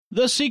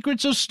The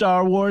Secrets of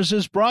Star Wars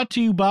is brought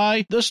to you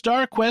by the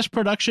Star Quest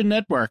Production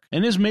Network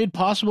and is made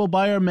possible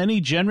by our many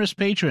generous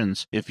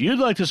patrons. If you'd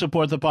like to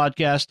support the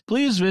podcast,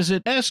 please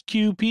visit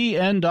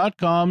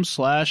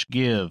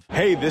sqpn.com/give.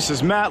 Hey, this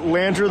is Matt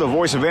Landry, the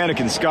voice of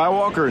Anakin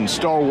Skywalker in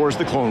Star Wars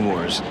The Clone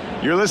Wars.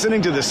 You're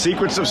listening to The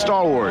Secrets of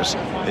Star Wars.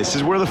 This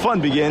is where the fun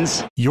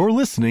begins. You're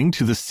listening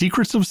to The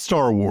Secrets of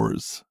Star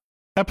Wars,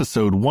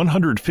 episode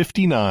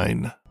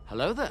 159.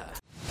 Hello there.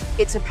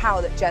 It's a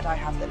power that Jedi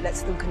have that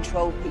lets them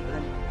control people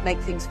and make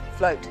things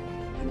float.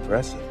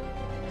 Impressive.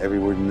 Every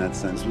word in that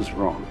sentence was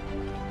wrong.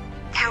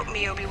 Help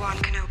me, Obi-Wan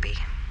Kenobi.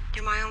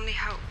 You're my only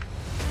hope.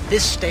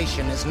 This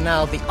station is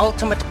now the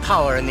ultimate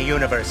power in the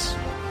universe.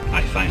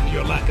 I find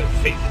your lack of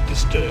faith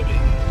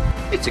disturbing.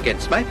 It's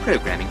against my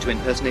programming to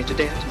impersonate a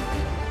deity.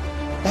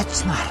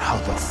 That's not how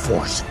the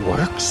Force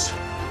works.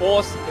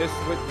 Force is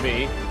with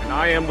me, and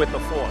I am with the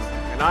Force,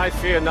 and I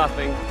fear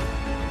nothing.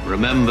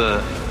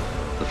 Remember,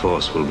 the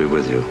Force will be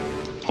with you,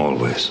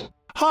 always.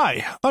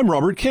 Hi, I'm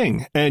Robert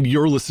King, and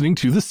you're listening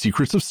to The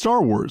Secrets of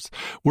Star Wars,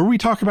 where we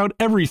talk about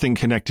everything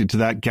connected to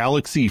that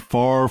galaxy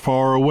far,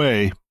 far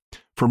away.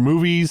 From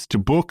movies to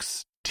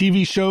books,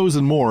 TV shows,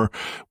 and more,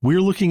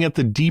 we're looking at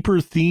the deeper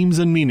themes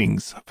and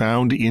meanings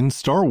found in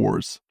Star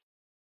Wars.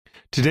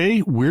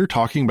 Today, we're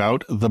talking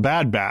about The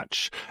Bad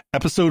Batch,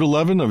 episode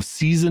 11 of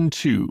season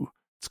 2.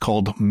 It's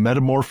called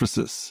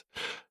Metamorphosis.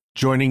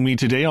 Joining me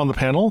today on the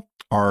panel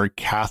are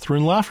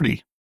Catherine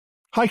Lafferty.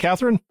 Hi,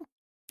 Catherine.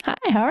 Hi,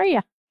 how are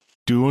you?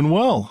 Doing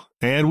well.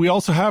 And we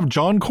also have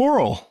John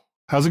Coral.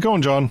 How's it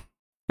going, John?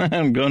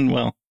 I'm going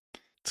well.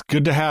 It's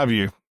good to have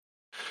you.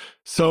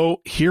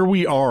 So here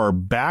we are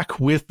back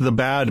with The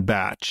Bad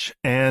Batch.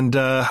 And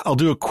I'll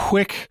do a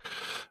quick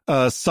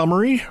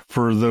summary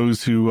for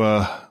those who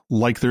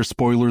like their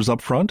spoilers up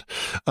front.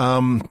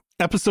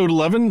 Episode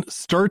 11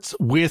 starts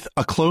with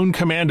a clone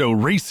commando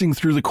racing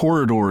through the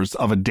corridors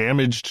of a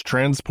damaged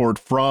transport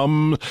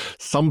from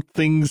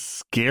something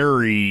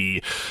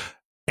scary.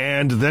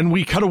 And then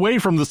we cut away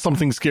from the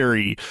something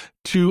scary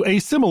to a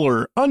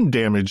similar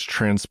undamaged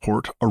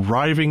transport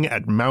arriving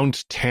at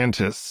Mount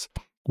Tantus,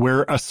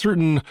 where a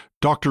certain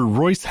Dr.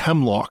 Royce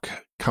Hemlock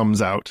comes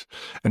out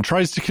and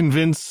tries to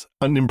convince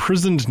an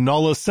imprisoned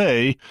Nala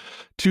Se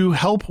to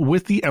help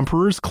with the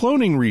Emperor's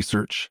cloning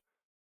research.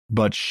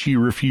 But she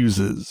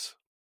refuses,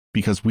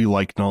 because we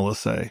like Nala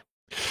Se.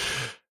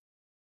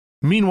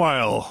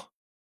 Meanwhile,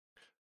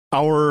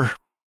 our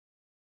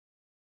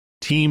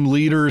team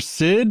leader,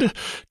 Sid,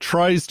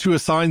 tries to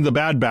assign the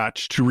Bad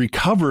Batch to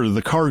recover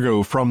the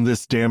cargo from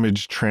this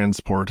damaged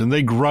transport, and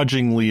they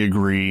grudgingly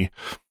agree.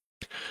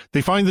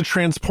 They find the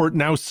transport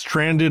now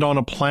stranded on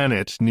a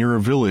planet near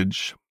a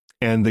village,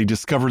 and they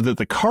discover that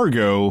the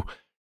cargo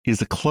is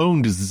a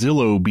cloned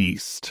Zillo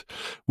beast,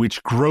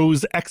 which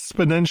grows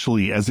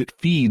exponentially as it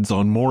feeds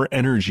on more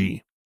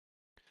energy.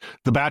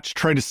 The Batch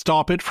try to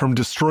stop it from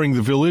destroying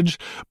the village,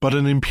 but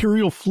an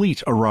Imperial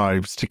fleet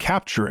arrives to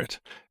capture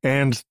it,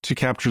 and to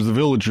capture the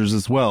villagers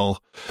as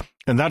well,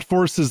 and that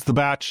forces the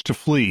Batch to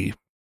flee.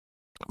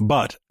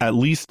 But at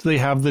least they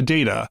have the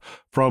data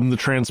from the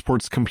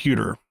transport's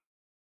computer.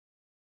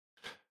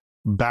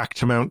 Back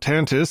to Mount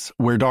Tantus,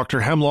 where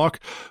Dr.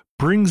 Hemlock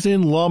brings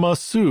in Lama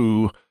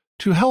Su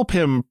to help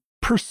him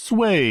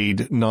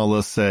persuade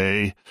Nala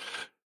Se.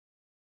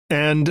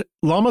 And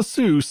Lama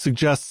Su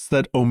suggests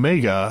that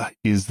Omega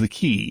is the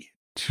key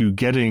to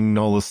getting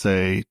Nala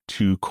Se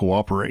to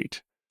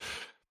cooperate.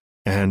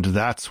 And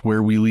that's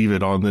where we leave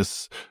it on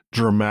this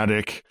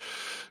dramatic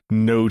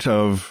note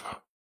of,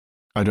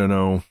 I don't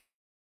know,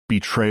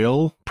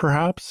 betrayal,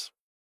 perhaps?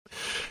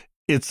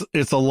 It's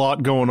a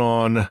lot going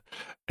on.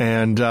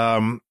 And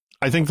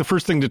I think the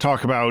first thing to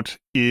talk about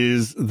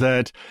is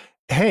that,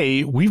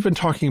 hey, we've been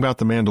talking about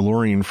The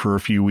Mandalorian for a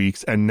few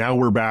weeks, and now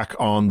we're back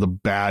on The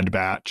Bad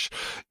Batch.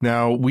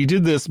 Now, we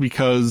did this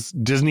because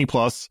Disney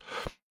Plus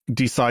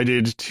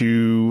decided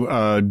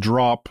to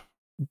drop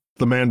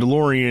The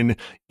Mandalorian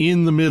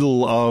in the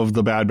middle of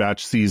The Bad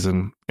Batch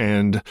season.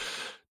 And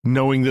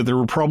knowing that there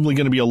were probably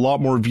going to be a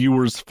lot more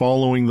viewers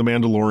following The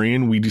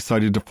Mandalorian, we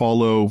decided to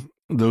follow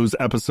those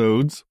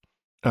episodes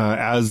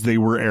as they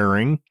were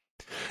airing.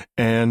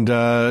 And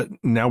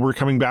now we're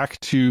coming back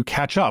to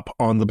catch up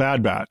on The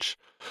Bad Batch.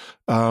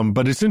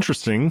 But it's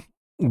interesting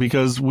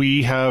because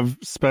we have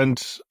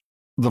spent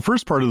the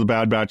first part of The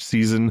Bad Batch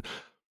season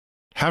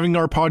having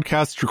our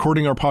podcasts,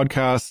 recording our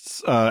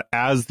podcasts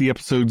as the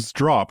episodes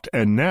dropped.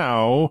 And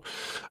now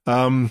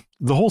the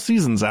whole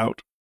season's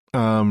out.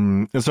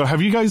 And so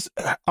have you guys,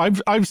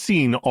 I've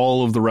seen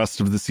all of the rest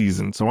of the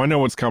season, so I know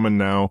what's coming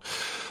now.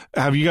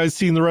 Have you guys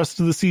seen the rest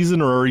of the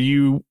season, or are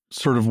you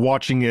sort of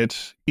watching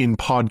it in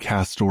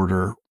podcast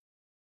order?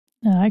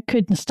 No, I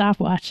couldn't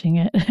stop watching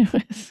it.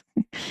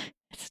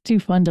 It's too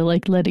fun to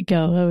let it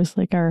go. It was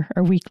like our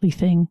weekly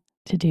thing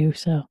to do.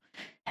 So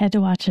had to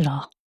watch it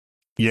all.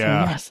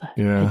 Yeah. So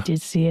yes, I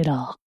did see it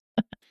all.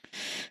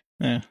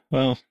 Yeah,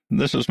 well,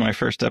 this was my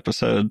first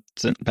episode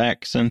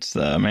back since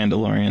The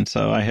Mandalorian,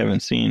 so I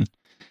haven't seen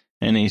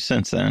any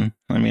since then.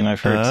 I mean,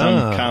 I've heard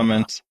some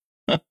comments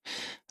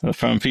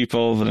from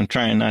people, but I'm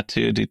trying not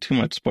to do too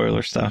much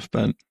spoiler stuff.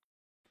 But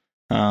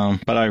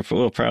I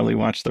will probably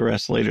watch the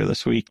rest later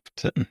this week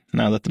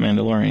now that The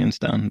Mandalorian's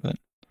done.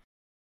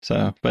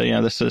 But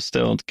yeah, this is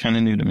still kind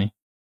of new to me.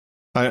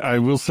 I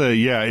will say,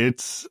 yeah,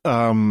 it's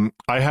I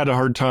had a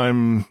hard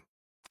time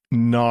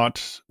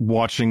not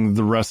watching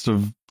the rest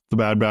of the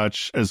Bad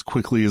Batch as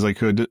quickly as I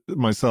could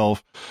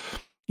myself.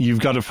 You've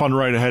got a fun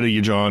ride ahead of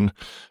you, John.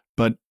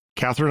 But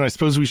Catherine, I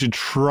suppose we should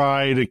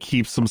try to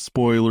keep some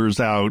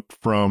spoilers out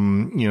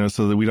from,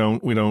 so that we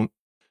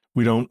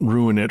don't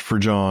ruin it for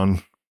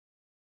John.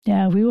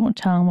 Yeah, we won't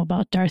tell him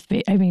about Darth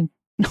Vader. I mean,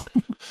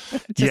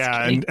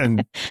 yeah,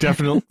 and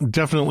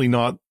definitely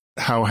not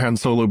how Han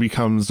Solo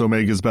becomes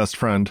Omega's best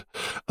friend.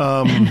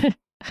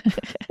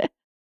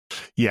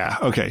 Yeah,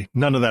 okay.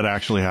 None of that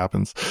actually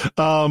happens.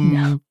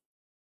 No.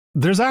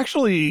 There's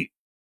actually,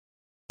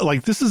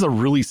 this is a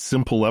really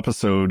simple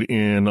episode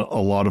in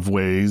a lot of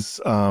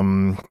ways.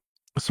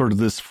 Sort of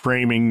this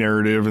framing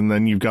narrative, and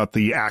then you've got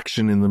the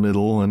action in the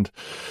middle, and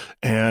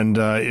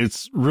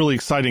it's really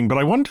exciting. But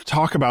I wanted to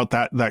talk about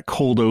that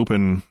cold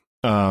open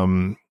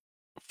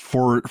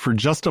for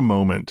just a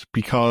moment,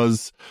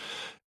 because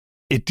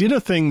it did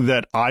a thing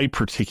that I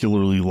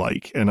particularly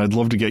like, and I'd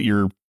love to get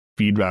your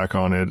feedback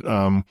on it.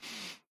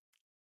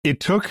 It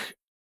took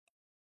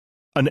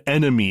an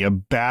enemy, a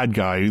bad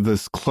guy,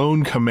 this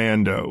clone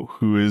commando,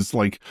 who is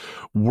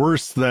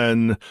worse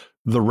than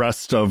the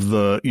rest of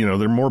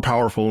they're more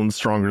powerful and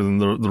stronger than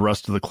the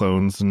rest of the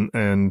clones,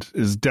 and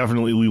is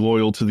definitely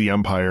loyal to the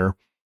Empire.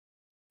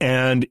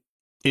 And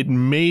it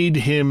made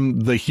him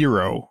the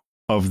hero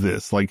of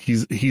this.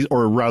 He's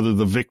or rather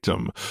the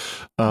victim.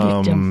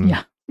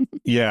 Yeah.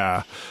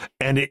 Yeah.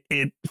 And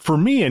it for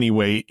me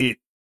anyway,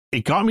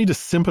 it got me to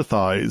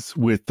sympathize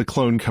with the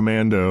clone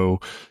commando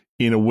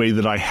in a way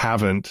that I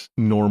haven't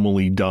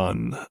normally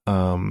done.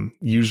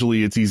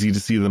 Usually it's easy to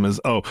see them as,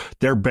 oh,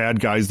 they're bad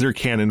guys, they're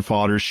cannon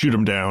fodder, shoot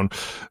them down.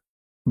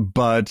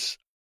 But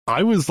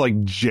I was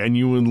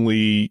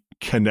genuinely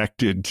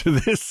connected to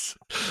this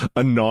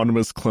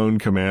anonymous clone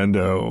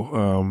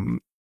commando.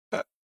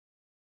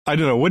 I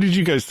don't know. What did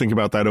you guys think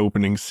about that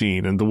opening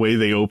scene and the way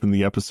they opened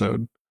the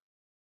episode?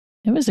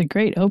 It was a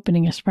great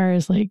opening as far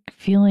as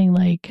feeling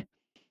like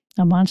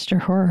a monster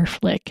horror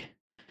flick.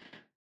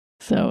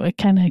 So it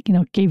kind of,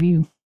 gave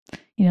you,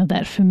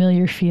 that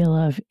familiar feel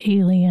of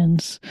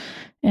aliens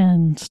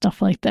and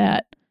stuff like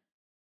that.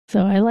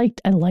 So I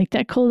liked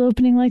that cold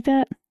opening like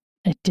that.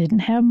 I didn't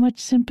have much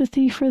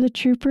sympathy for the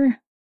trooper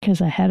because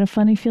I had a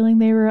funny feeling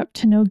they were up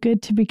to no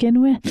good to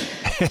begin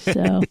with.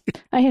 So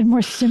I had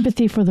more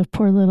sympathy for the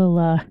poor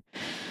little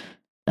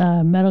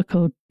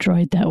medical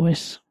droid that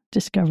was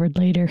discovered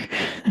later.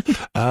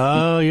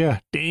 Oh yeah,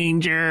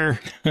 danger.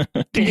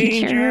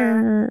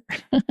 Danger.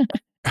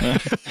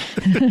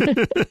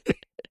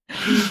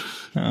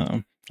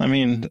 I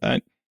mean,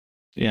 I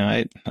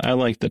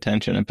like the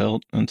tension it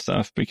built and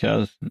stuff,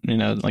 because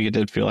it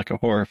did feel like a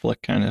horror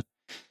flick kind of,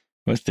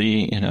 with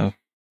the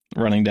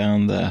running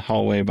down the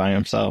hallway by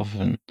himself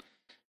and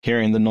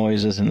hearing the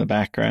noises in the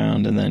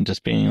background, and then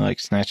just being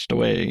snatched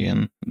away,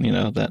 and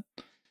that,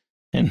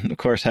 and of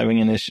course having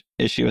an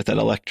issue with that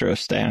electro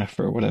staff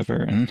or whatever,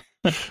 and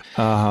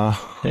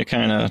it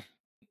kind of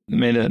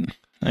made it.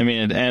 I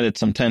mean, it added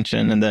some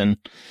tension, and then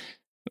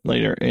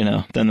later,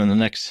 then in the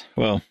next,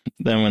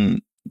 then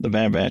when the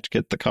Bad Batch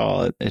get the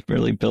call, it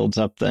really builds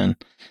up. Then,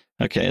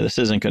 okay, this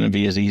isn't going to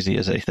be as easy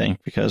as they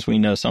think, because we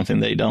know something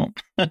they don't.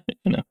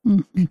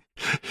 Mm-hmm.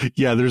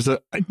 Yeah, is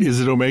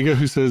it Omega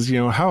who says,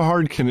 how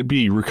hard can it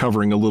be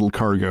recovering a little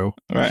cargo?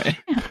 Right.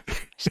 Yeah.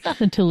 It's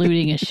nothing to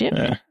looting a ship.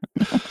 Yeah.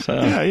 So.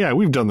 Yeah,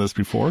 we've done this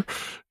before.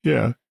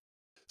 Yeah.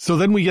 So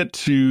then we get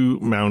to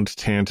Mount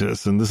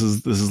Tantus, and this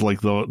is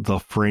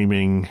the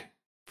framing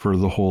for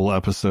the whole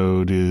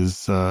episode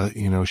is,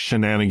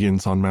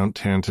 shenanigans on Mount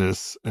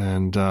Tantus.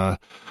 And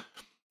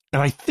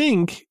I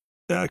think,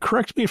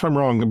 correct me if I'm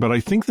wrong, but I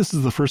think this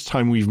is the first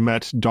time we've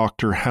met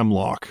Dr.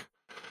 Hemlock,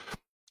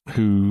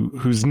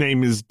 whose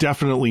name is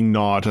definitely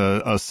not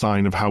a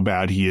sign of how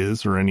bad he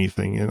is or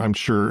anything. And I'm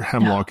sure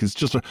Hemlock is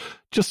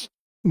just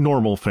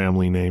normal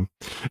family name.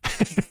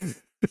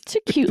 It's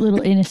a cute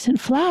little innocent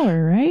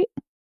flower, right?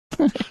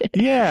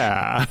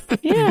 Yeah.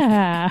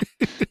 Yeah.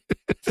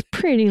 It's a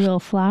pretty little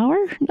flower.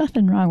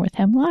 Nothing wrong with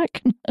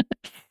Hemlock.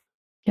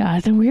 Yeah,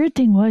 the weird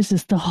thing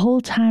is the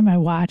whole time I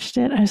watched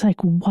it, I was like,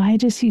 why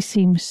does he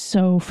seem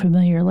so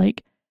familiar?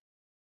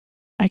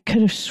 I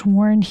could have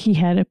sworn he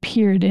had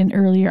appeared in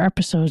earlier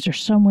episodes or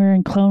somewhere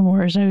in Clone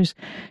Wars. I was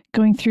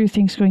going through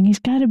things going, he's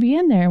got to be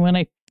in there. When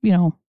I,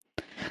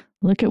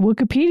 look at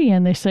Wikipedia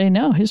and they say,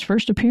 no, his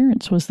first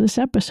appearance was this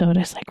episode.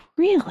 I was like,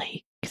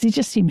 really? Because he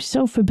just seems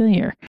so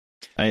familiar.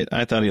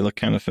 I thought he looked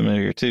kind of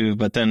familiar too,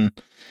 but then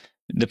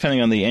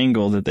depending on the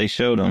angle that they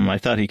showed him, I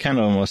thought he kind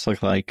of almost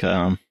looked like,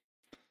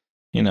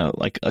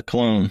 like a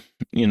clone,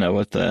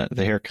 with the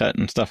haircut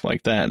and stuff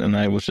like that. And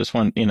I was just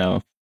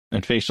and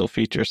facial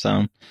features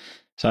some.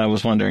 So I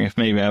was wondering if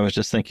maybe I was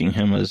just thinking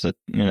him as a,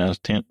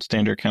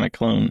 standard kind of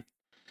clone,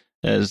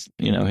 as,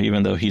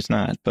 even though he's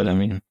not. But I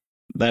mean,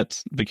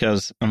 that's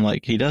because I'm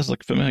like, he does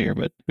look familiar,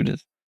 but who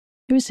does?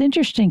 It was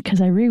interesting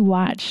because I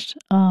rewatched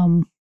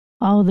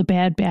all of the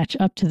Bad Batch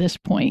up to this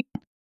point.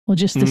 Well,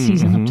 just the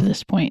season up to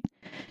this point,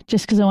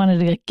 just because I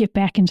wanted to get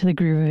back into the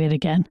groove of it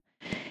again.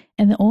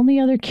 And the only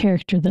other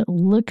character that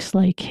looks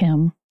like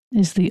him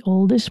is the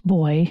oldest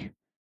boy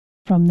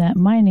from that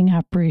mining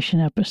operation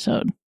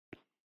episode.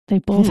 They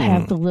both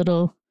have the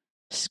little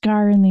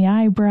scar in the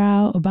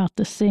eyebrow, about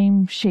the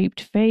same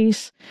shaped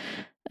face.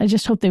 I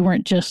just hope they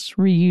weren't just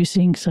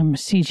reusing some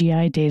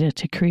CGI data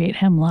to create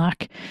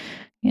Hemlock,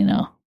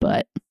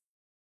 but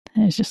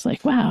it's just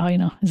like, wow,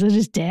 is it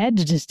his dad?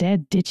 Did his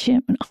dad ditch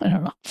him? I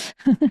don't know.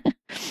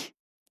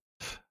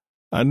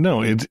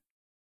 No, it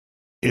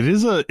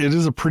is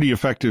a pretty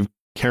effective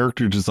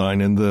character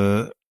design, and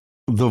the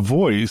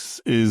voice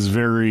is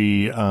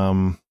very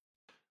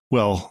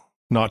well,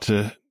 not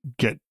to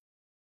get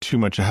too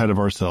much ahead of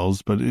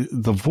ourselves, but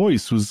the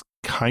voice was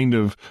kind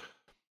of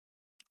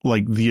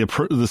like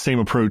the same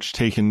approach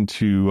taken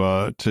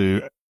to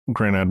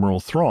Grand Admiral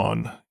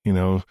Thrawn,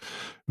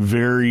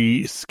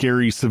 very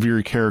scary,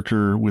 severe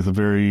character with a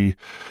very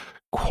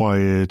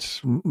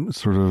quiet,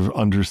 sort of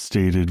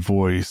understated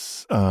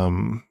voice.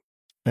 And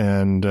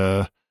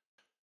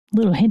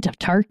little hint of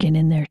Tarkin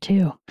in there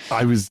too.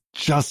 I was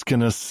just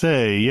gonna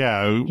say,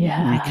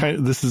 yeah.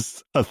 This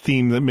is a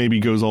theme that maybe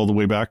goes all the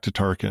way back to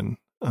Tarkin.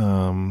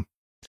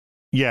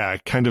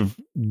 It kind of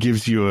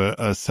gives you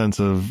a sense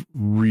of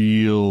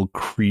real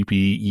creepy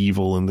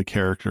evil in the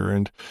character,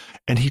 and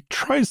he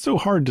tries so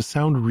hard to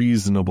sound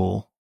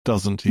reasonable,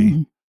 doesn't he?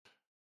 Mm-hmm.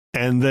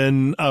 And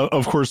then,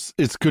 of course,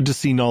 it's good to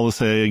see Nala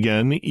Se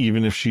again,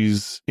 even if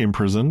she's in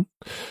prison.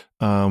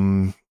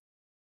 And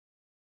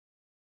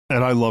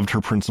I loved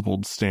her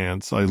principled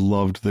stance. I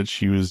loved that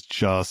she was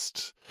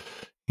just,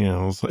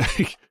 it's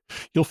like,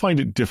 you'll find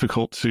it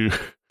difficult to,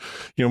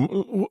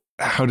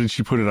 how did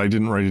she put it? I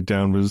didn't write it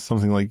down, but it was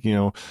something like,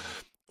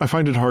 I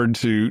find it hard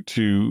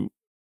to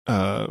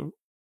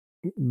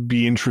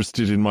be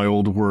interested in my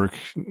old work,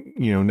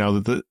 now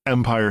that the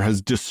Empire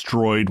has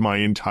destroyed my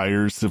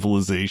entire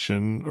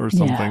civilization or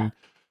something.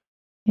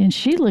 Yeah. And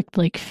she looked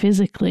like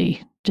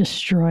physically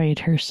destroyed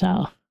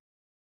herself.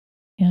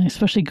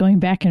 Especially going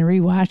back and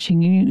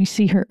rewatching, you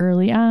see her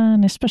early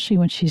on, especially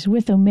when she's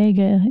with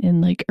Omega in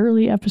like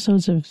early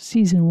episodes of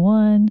season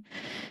 1.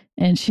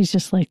 And she's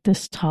just like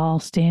this tall,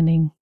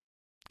 standing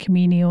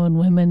Camino and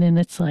women. And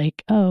it's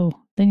like, oh,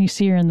 then you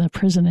see her in the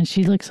prison and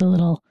she looks a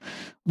little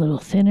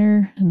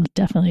thinner and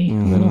definitely a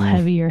little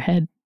heavier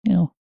head,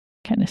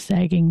 kind of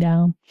sagging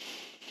down.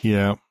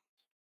 Yeah.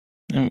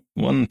 And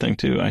one thing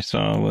too I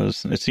saw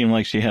was it seemed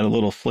like she had a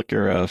little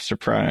flicker of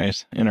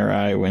surprise in her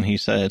eye when he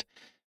said,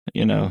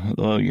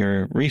 well,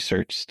 your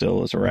research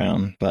still is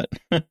around, but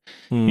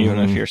even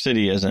if your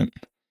city isn't.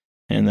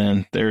 And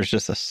then there's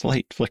just a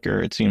slight flicker.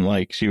 It seemed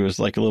like she was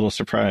like a little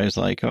surprised,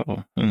 like,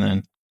 oh,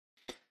 and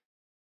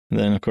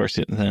then of course,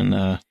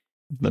 the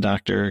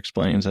doctor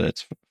explains that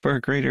it's for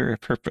a greater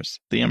purpose,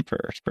 the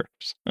Emperor's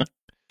purpose.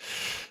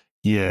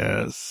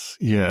 Yes.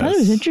 That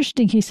was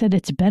interesting. He said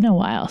it's been a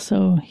while,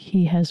 so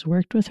he has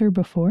worked with her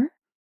before.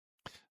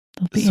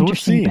 That'll be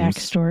interesting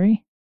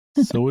backstory.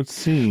 So it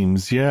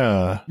seems,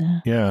 yeah.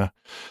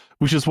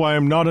 Which is why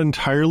I'm not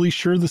entirely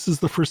sure this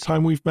is the first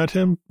time we've met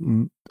him,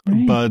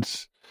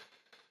 right.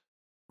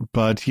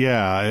 But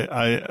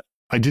yeah,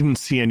 I didn't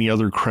see any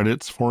other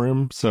credits for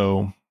him.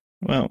 So,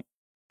 well,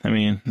 I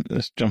mean,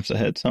 this jumps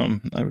ahead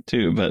some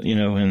too. But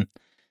when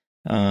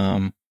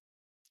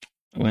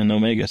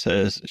Omega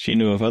says she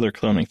knew of other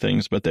cloning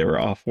things, but they were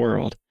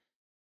off-world,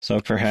 so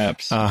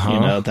perhaps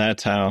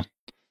that's how.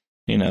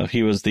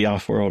 He was the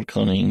off-world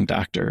cloning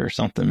doctor or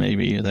something,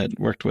 maybe, that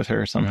worked with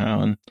her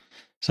somehow. And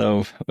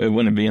so it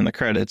wouldn't be in the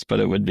credits, but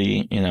it would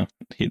be,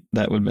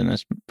 that would have been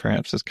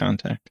perhaps his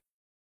contact.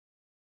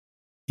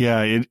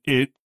 Yeah,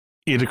 it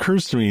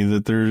occurs to me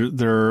that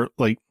they're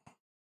like,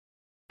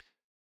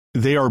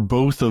 they are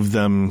both of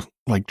them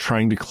like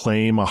trying to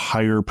claim a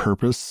higher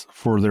purpose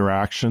for their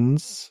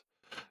actions.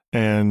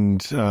 And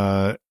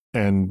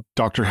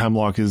Dr.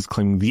 Hemlock is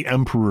claiming the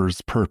Emperor's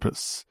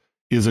purpose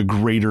is a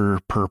greater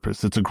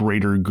purpose. It's a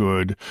greater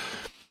good.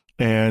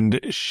 And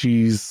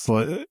she's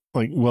like,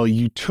 well,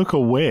 you took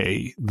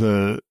away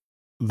the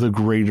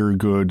greater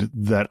good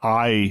that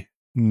I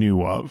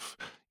knew of,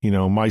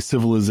 my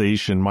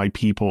civilization, my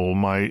people,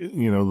 my,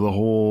 the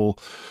whole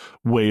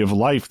way of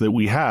life that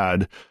we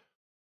had,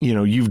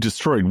 you've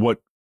destroyed what,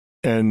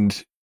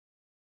 and,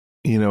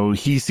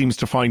 he seems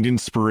to find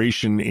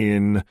inspiration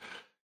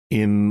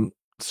in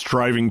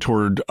striving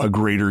toward a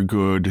greater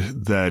good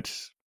that,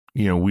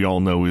 we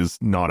all know is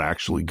not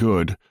actually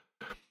good.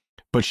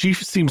 But she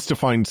seems to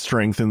find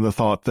strength in the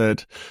thought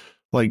that,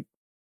 like,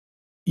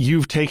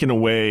 you've taken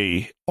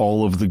away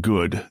all of the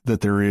good that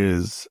there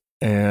is,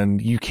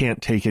 and you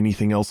can't take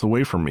anything else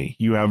away from me.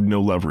 You have no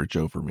leverage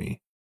over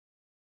me.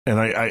 And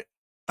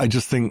I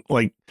just think,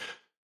 like,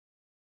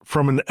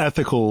 from an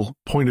ethical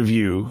point of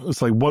view,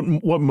 it's like what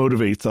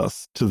motivates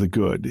us to the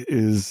good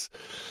is,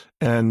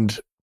 and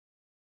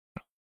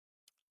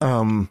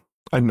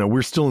I don't know,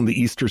 we're still in the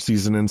Easter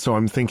season, and so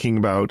I'm thinking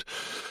about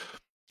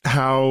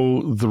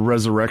how the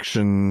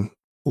resurrection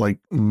like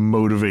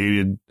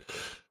motivated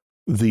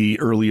the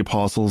early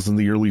apostles and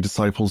the early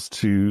disciples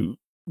to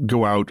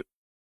go out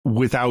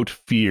without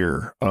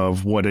fear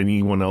of what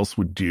anyone else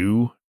would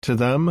do to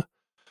them.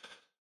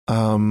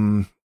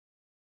 And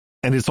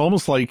it's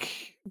almost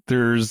like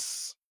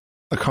there's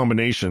a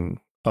combination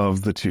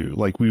of the two.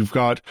 Like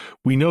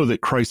we know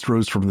that Christ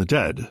rose from the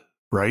dead,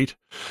 right?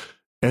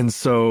 And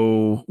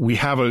so we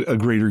have a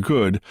greater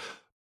good,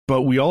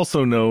 but we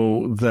also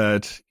know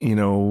that,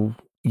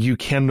 you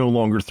can no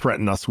longer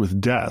threaten us with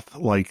death.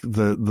 Like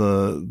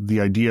the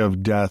idea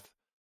of death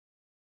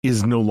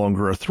is no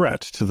longer a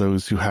threat to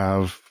those who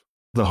have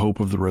the hope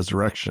of the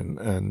resurrection.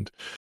 And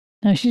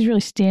no, she's really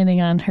standing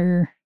on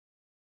her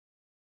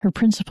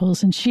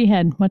principles, and she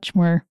had much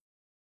more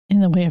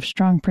in the way of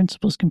strong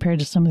principles compared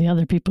to some of the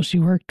other people she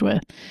worked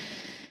with.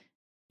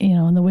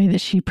 In the way that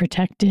she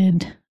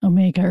protected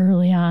Omega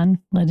early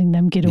on, letting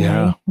them get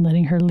away,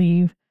 letting her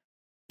leave.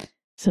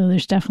 So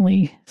there's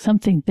definitely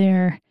something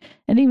there.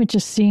 And even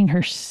just seeing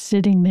her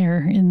sitting there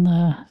in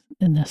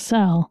the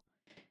cell,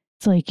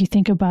 it's like you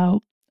think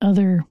about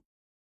other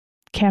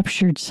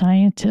captured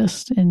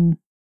scientists in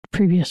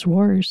previous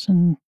wars,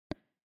 and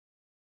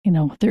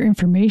their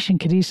information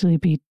could easily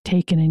be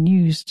taken and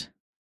used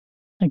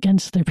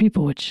against their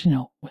people, which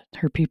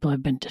her people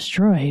have been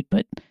destroyed,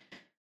 but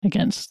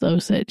against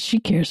those that she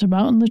cares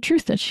about, and the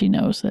truth that she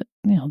knows that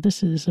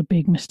this is a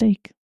big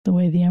mistake, the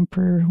way the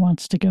Emperor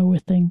wants to go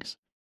with things.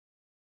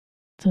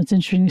 So it's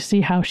interesting to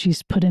see how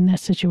she's put in that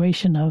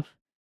situation of,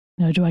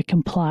 do I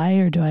comply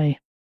or do I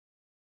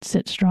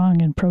sit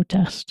strong and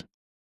protest?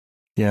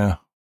 Yeah.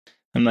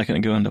 I'm not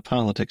going to go into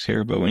politics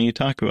here, but when you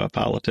talk about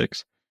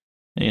politics,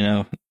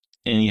 and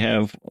you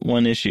have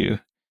one issue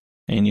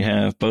and you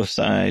have both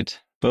sides,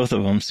 both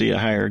of them see a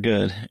higher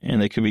good,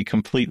 and they could be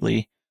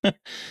completely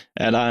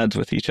at odds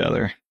with each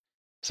other.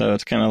 So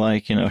it's kind of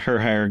like, her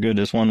higher good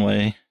is one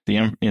way,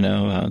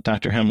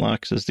 Dr.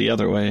 Hemlock's is the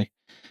other way.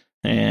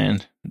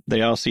 And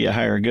they all see a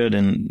higher good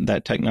in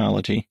that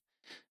technology,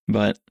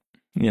 but,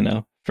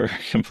 for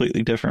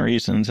completely different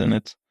reasons. And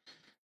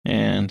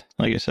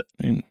like I said,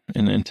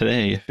 and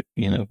today,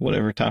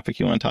 whatever topic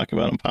you want to talk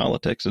about in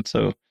politics,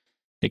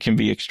 it can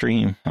be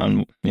extreme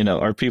on,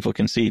 our people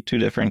can see two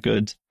different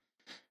goods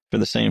for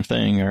the same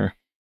thing, or,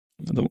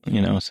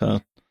 so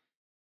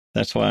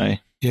that's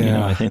why,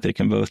 I think they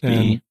can both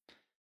be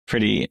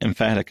pretty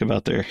emphatic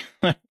about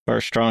or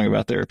strong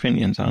about their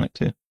opinions on it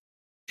too.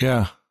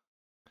 Yeah.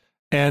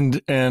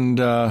 And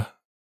I'm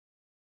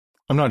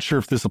not sure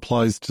if this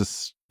applies to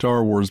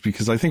Star Wars,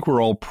 because I think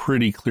we're all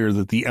pretty clear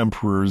that the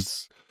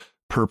Emperor's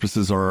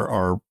purposes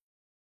are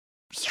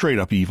straight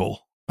up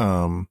evil.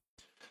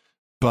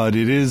 But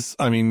it is,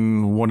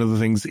 one of the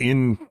things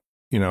in,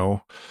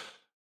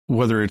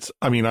 whether it's,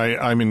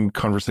 I'm in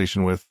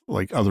conversation with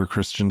like other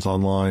Christians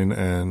online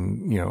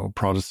and,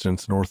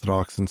 Protestants and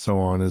Orthodox and so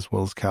on, as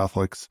well as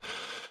Catholics.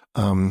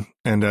 And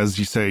as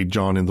you say,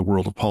 John, in the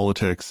world of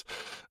politics,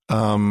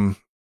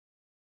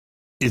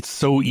 it's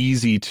so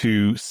easy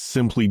to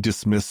simply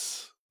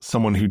dismiss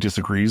someone who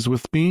disagrees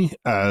with me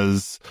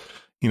as,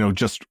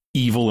 just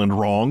evil and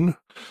wrong,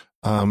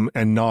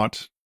 and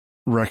not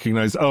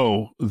recognize,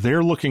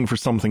 they're looking for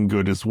something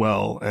good as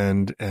well.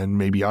 And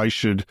maybe I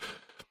should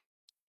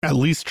at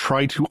least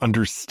try to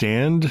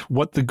understand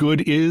what the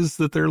good is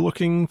that they're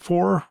looking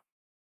for.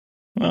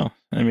 Well,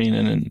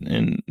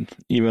 and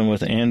even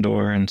with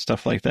Andor and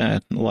stuff like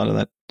that, a lot of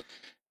that,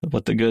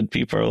 what the good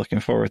people are looking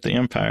for with the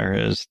Empire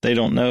is they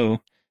don't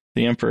know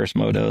the Emperor's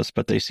motives,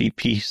 but they see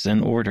peace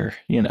and order,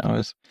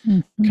 as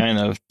kind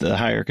of the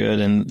higher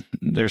good. And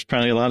there's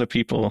probably a lot of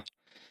people,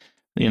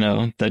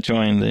 that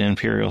join the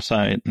Imperial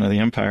side or the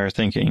Empire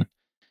thinking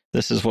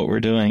this is what we're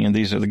doing and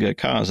these are the good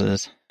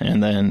causes.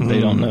 And then they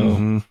don't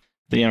know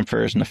the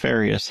Emperor's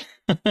nefarious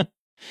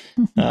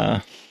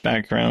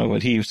background of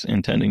what he's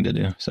intending to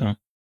do. So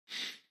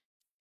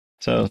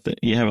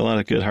you have a lot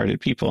of good-hearted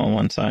people on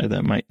one side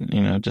that might,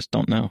 just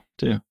don't know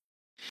too.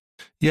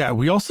 Yeah,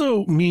 we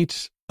also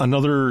meet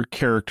another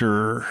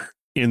character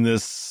in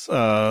this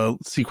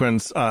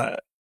sequence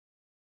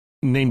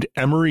named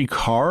Emery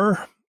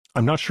Carr.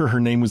 I'm not sure her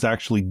name was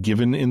actually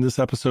given in this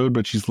episode,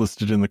 but she's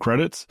listed in the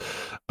credits.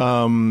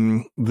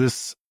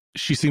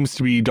 She seems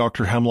to be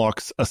Dr.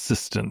 Hemlock's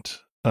assistant.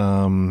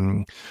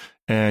 And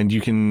you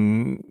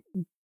can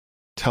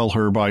tell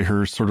her by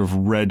her sort of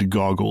red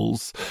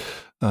goggles.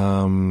 I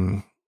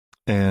don't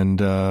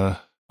know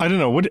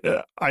what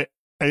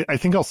I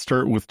think I'll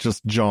start with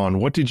just John.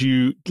 What did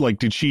you like?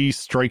 Did she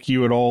strike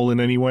you at all in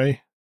any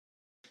way?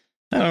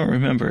 I don't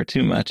remember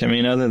too much.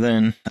 Other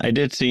than I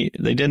did see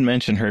they did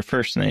mention her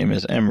first name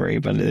is Emery,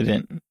 but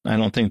I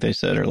don't think they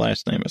said her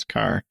last name is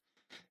Carr.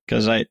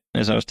 Because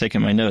as I was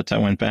taking my notes, I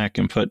went back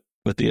and put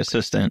with the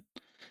assistant.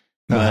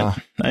 But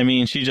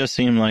she just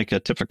seemed like a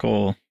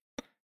typical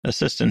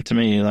assistant to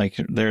me, like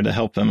there to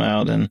help them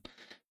out and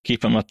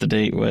keep them up to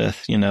date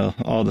with,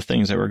 all the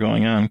things that were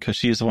going on. Because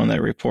she's the one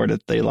that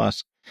reported they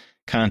lost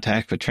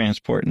contact with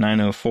Transport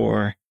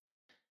 904.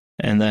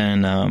 And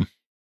then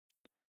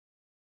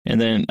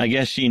I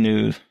guess she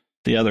knew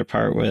the other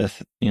part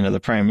with, the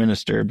Prime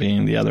Minister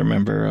being the other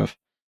member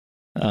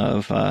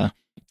of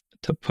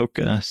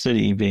Tapoka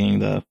City being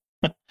the,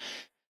 I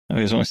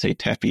always want to say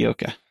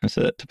tapioca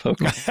instead of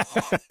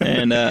Tapoka.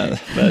 And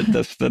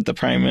but the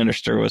Prime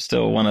Minister was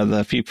still one of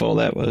the people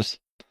that was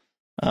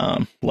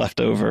left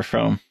over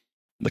from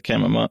the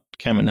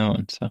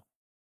Kaminoan. So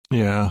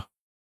yeah,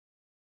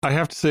 I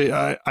have to say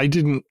I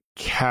didn't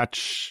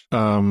catch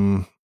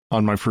on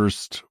my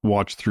first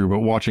watch through, but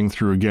watching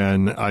through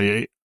again,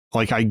 I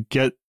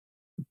get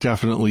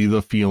definitely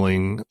the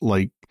feeling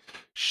like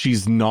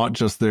she's not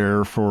just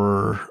there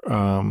for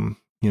a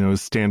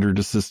standard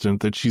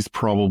assistant, that she's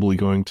probably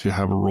going to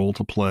have a role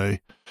to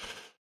play.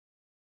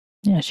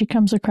 Yeah, she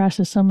comes across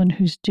as someone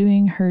who's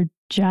doing her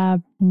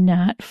job,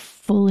 not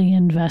fully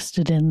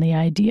invested in the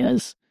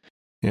ideas.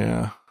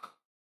 Yeah.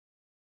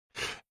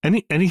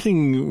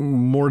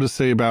 Anything more to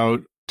say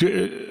about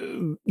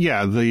the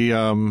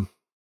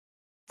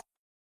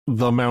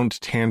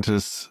Mount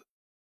Tantus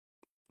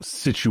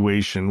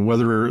situation,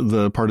 whether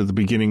the part at the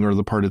beginning or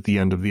the part at the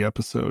end of the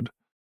episode?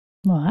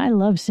 Well, I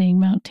love seeing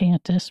Mount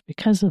Tantus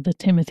because of the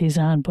Timothy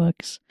Zahn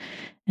books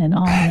and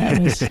all that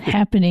was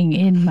happening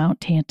in Mount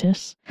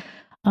Tantus.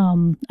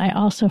 I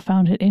also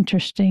found it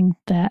interesting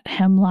that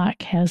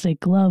Hemlock has a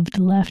gloved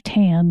left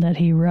hand that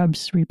he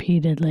rubs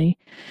repeatedly.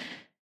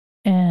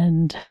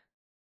 And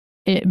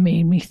it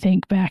made me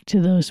think back to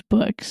those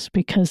books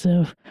because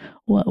of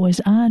what was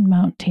on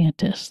Mount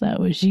Tantus that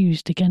was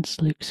used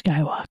against Luke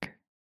Skywalker.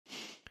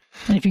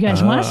 And if you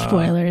guys want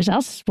spoilers,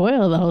 I'll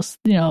spoil those,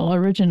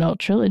 original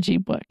trilogy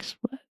books.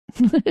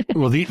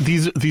 Well,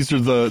 these are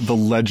the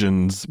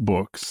Legends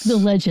books. The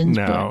Legends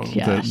now book,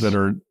 yes. that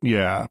are,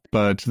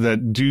 but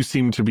that do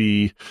seem to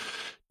be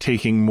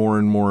taking more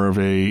and more of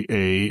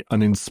an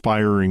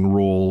inspiring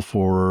role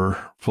for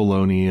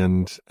Filoni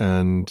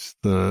and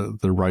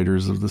the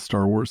writers of the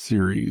Star Wars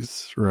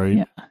series, right?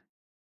 Yeah.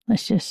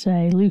 Let's just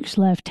say Luke's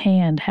left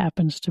hand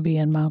happens to be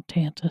in Mount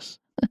Tantus.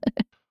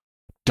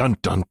 Dun,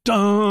 dun,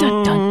 dun.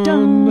 Dun, dun,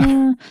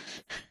 dun.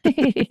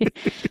 The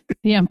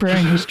Emperor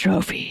and his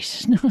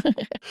trophies.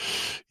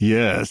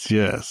 Yes.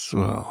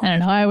 Well, I don't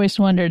know. I always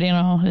wondered,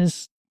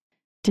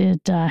 did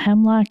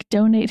Hemlock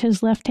donate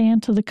his left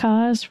hand to the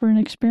cause for an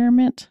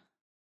experiment?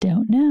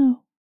 Don't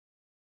know.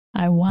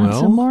 I want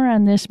some more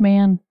on this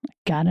man.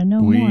 Gotta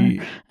know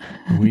more.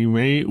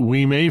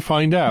 we may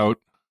find out.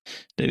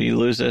 Did he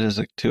lose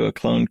it to a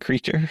clone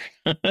creature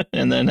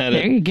and then had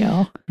you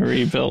go.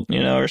 Rebuilt,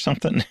 or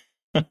something?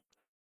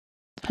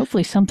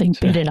 Hopefully something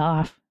bit it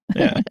off.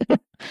 Yeah.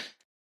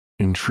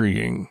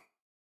 Intriguing.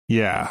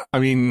 Yeah. I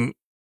mean,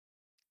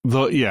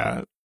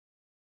 it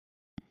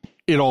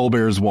all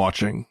bears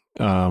watching.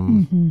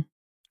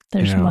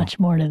 There's much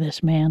more to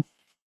this man.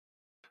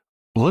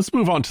 Well, let's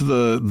move on to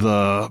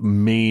the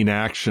main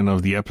action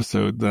of the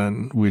episode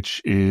then,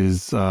 which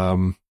is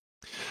all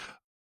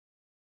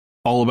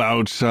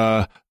about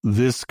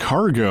this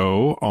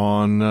cargo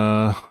on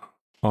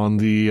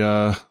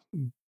the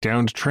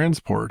downed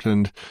transport,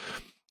 and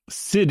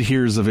Sid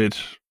hears of it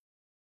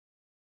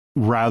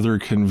rather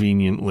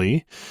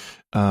conveniently.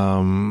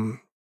 Let's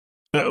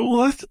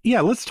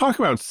talk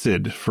about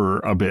Sid for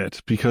a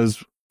bit,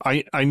 because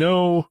I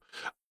know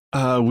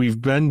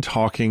we've been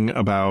talking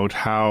about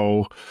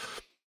how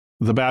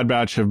the Bad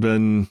Batch have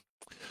been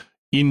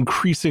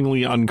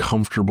increasingly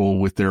uncomfortable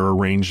with their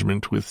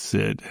arrangement with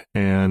Sid,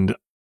 and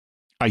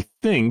I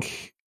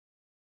think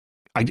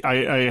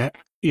I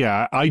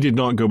did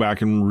not go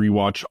back and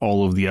rewatch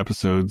all of the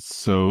episodes,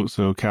 so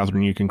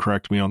Catherine, you can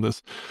correct me on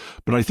this,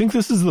 but I think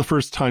this is the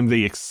first time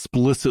they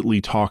explicitly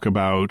talk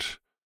about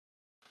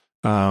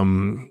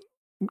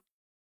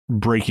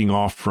breaking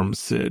off from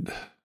Sid.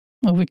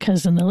 Well,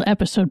 because in the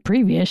episode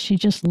previous, she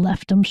just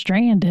left him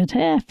stranded.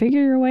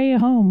 Figure your way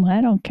home. I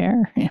don't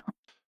care.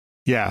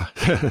 Yeah,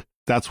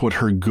 that's what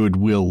her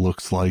goodwill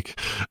looks like.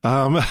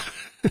 I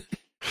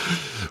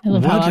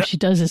love how all she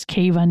does is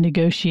cave on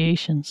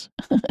negotiations.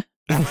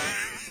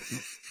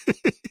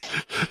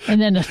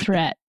 And then a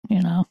threat,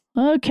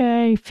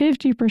 okay,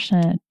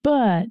 50%,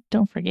 but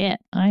don't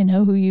forget, I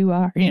know who you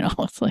are.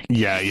 It's like,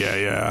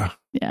 yeah,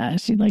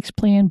 she likes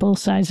playing both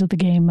sides of the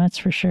game, that's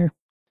for sure.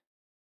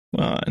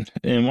 Well,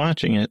 in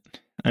watching it,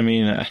 I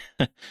mean,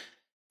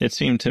 it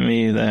seemed to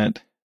me that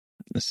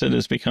Sid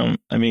has become,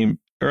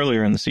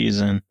 earlier in the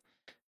season,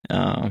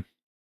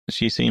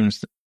 she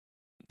seems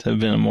to have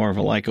been more of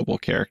a likable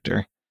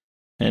character,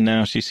 and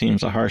now she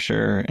seems a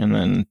harsher and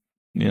then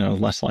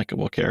less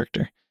likable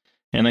character.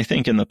 And I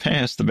think in the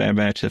past, the Bad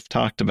Batch have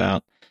talked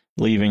about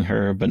leaving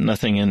her, but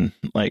nothing in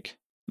like,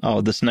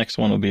 oh, this next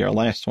one will be our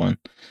last one.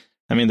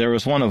 I mean, there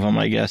was one of them,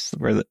 I guess,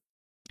 where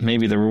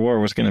maybe the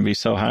reward was going to be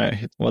so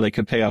high, well, they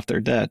could pay off their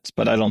debts,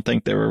 but I don't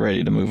think they were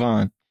ready to move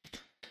on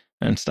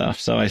and stuff.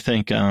 So I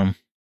think, you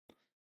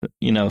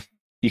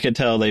could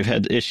tell they've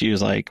had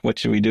issues like, what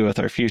should we do with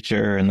our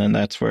future? And then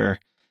that's where,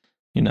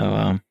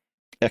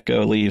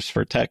 Echo leaves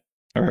for Tech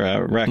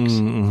or Rex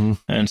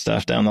and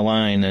stuff down the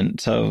line.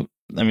 And so,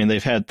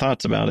 they've had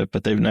thoughts about it,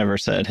 but they've never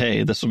said,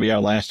 hey, this will be our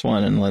last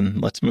one and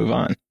then let's move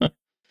on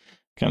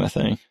kind of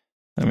thing.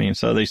 I mean,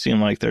 so they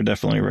seem like they're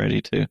definitely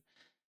ready to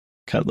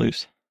cut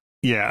loose.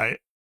 Yeah,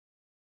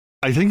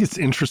 I think it's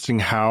interesting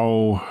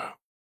how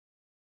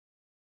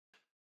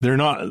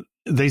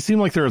they seem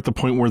like they're at the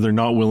point where they're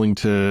not willing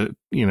to,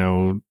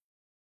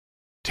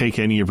 take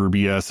any of her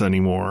BS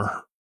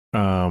anymore.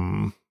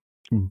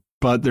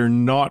 But they're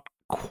not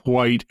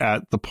quite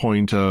at the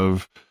point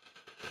of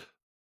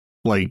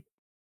like,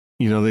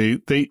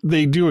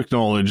 they do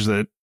acknowledge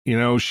that,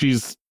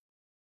 she's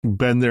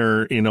been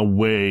there in a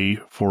way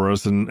for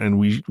us and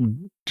we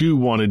do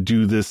want to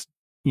do this,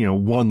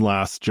 one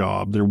last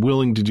job. They're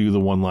willing to do the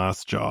one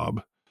last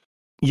job.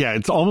 Yeah,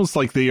 it's almost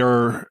like they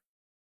are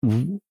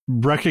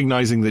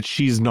recognizing that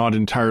she's not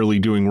entirely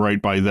doing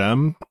right by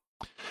them,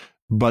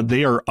 but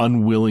they are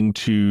unwilling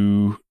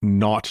to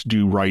not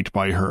do right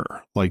by her.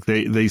 Like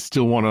they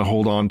still want to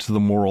hold on to the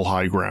moral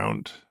high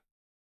ground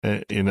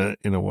in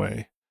a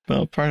way.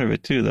 Well, part of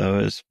it too, though,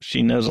 is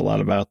she knows a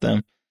lot about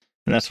them.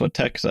 And that's what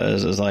Tech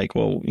says is like,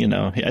 well,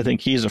 I think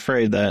he's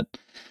afraid that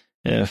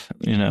if,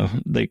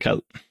 they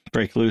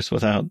break loose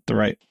without the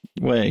right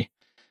way,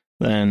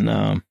 then,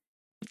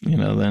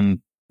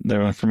 then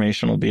their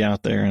information will be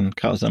out there and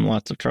cause them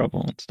lots of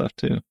trouble and stuff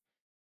too.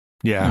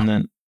 Yeah. And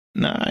then,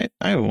 I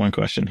have one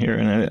question here,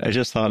 and I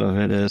just thought of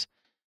it as,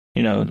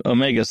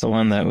 Omega's the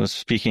one that was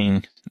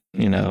speaking,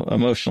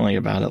 emotionally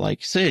about it.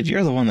 Like, Sid,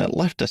 you're the one that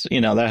left us,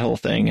 that whole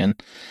thing.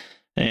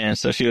 And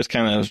so she was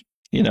kind of,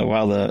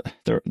 while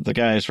the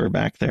guys were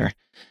back there.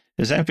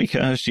 Is that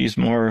because she's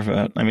more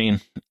of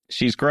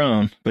she's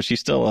grown, but she's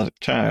still a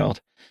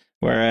child.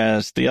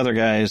 Whereas the other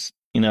guys,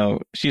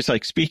 she's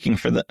like speaking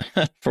for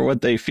for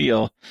what they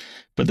feel,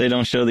 but they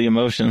don't show the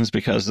emotions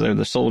because they're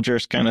the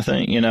soldiers kind of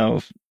thing,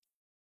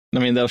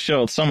 they'll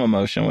show some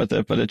emotion with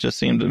it, but it just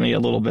seemed to me a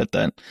little bit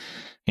that,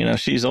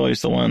 she's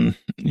always the one,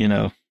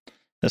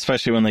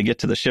 especially when they get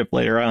to the ship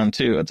later on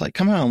too. It's like,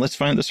 come on, let's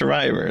find the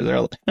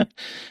survivor.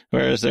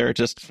 Whereas they're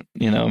just,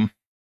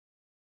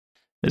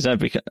 is that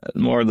because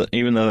more that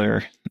even though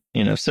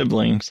they're,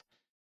 siblings,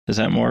 is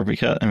that more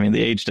because,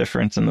 the age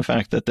difference and the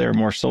fact that they're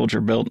more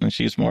soldier built and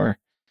she's more,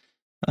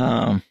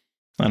 I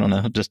don't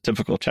know, just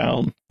typical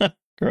child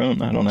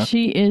grown. I don't know.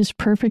 She is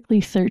perfectly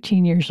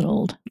 13 years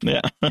old.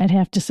 Yeah. I'd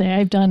have to say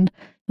I've done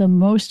the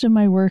most of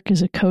my work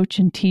as a coach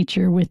and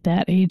teacher with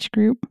that age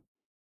group.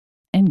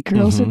 And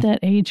girls at that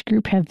age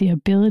group have the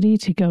ability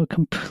to go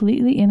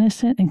completely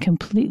innocent and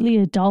completely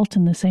adult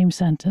in the same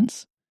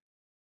sentence.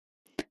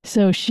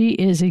 So she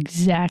is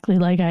exactly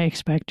like I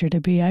expect her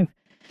to be. I've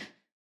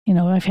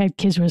had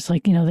kids where it's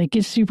like, they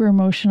get super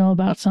emotional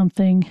about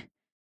something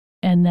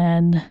and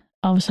then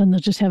all of a sudden they'll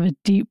just have a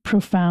deep,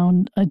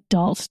 profound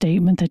adult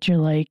statement that you're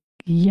like,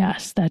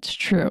 yes, that's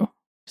true.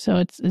 So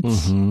it's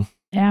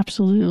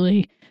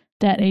absolutely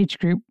that age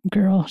group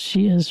girl.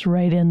 She is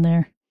right in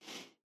there.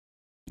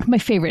 My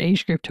favorite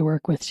age group to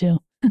work with too,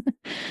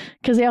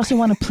 because they also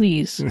want to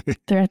please.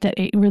 They're at that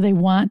age where they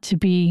want to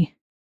be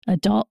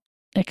adult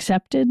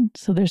accepted.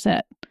 So there's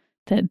that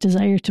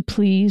desire to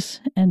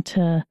please and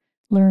to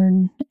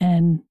learn.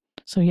 And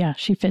so, yeah,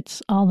 she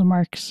fits all the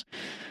marks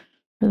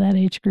for that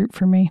age group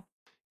for me.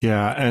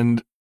 Yeah.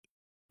 And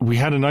we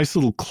had a nice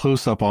little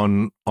close up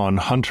on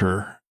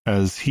Hunter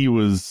as he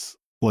was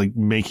like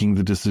making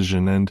the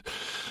decision. And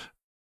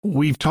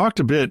we've talked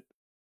a bit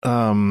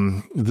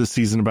this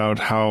season about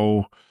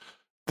how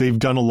they've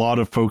done a lot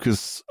of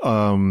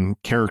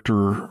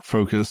character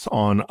focus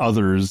on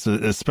others,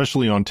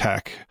 especially on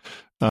Tech.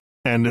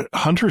 And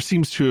Hunter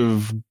seems to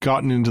have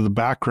gotten into the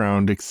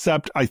background,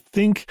 except I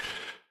think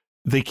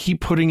they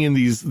keep putting in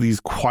these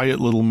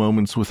quiet little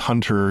moments with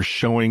Hunter,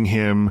 showing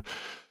him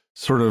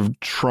sort of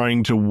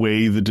trying to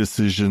weigh the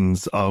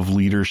decisions of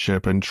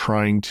leadership and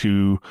trying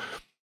to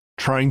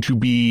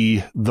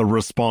be the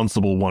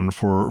responsible one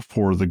for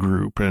the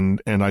group.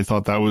 And I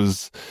thought that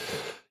was,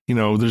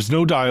 there's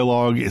no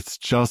dialogue. It's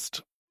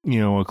just,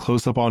 a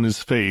close up on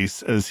his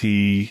face as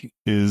he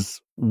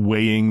is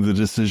weighing the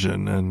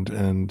decision.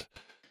 And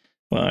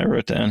well, I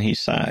wrote down he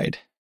sighed.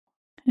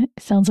 It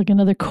sounds like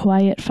another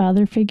quiet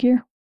father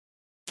figure.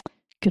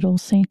 Good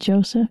old Saint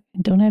Joseph.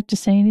 Don't have to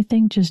say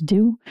anything, just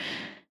do.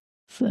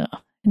 So,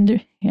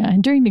 and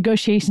during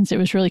negotiations, it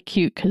was really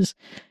cute because,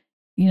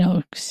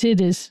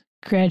 Sid is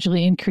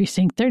gradually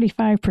increasing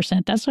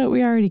 35%. That's what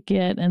we already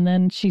get. And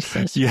then she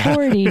says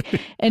 40.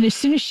 And as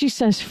soon as she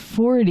says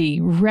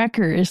 40,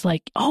 Wrecker is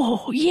like,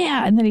 oh,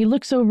 yeah. And then he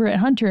looks over at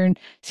Hunter and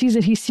sees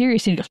that he's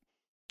serious. And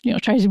he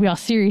goes, tries to be all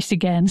serious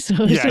again. So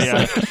it's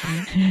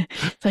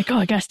it's like, oh,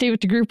 I got to stay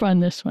with the group on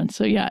this one.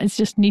 So, yeah, it's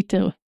just neat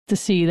to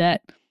see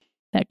that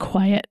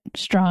quiet,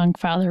 strong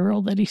father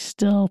role that he's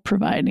still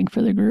providing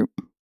for the group.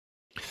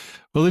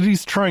 Well, that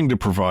he's trying to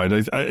provide.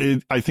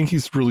 I think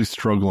he's really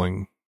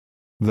struggling,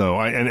 though.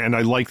 And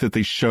I like that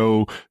they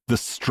show the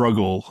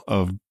struggle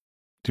of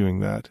doing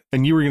that.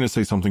 And you were going to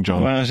say something,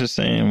 John. Well, I was just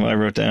saying what I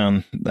wrote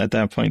down at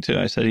that point, too.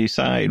 I said he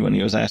sighed when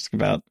he was asked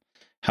about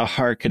how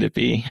hard could it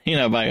be,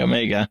 by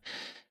Omega.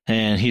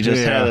 And he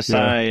just had a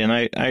sigh.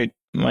 And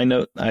my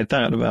note I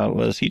thought about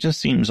was he just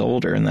seems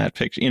older in that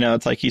picture.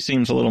 It's like he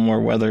seems a little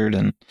more weathered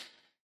and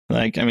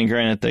Like, I mean,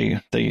 granted,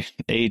 they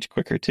age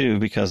quicker too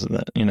because of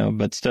that,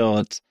 but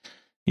still,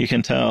 you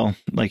can tell,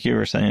 like you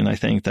were saying, I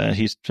think that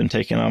he's been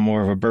taking on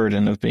more of a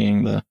burden of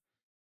being the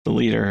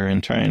leader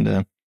and trying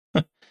to,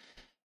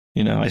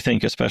 I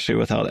think especially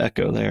without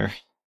Echo there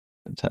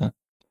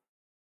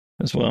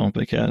as well,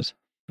 because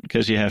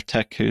you have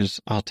Tech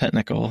who's all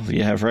technical,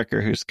 you have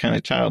Wrecker who's kind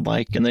of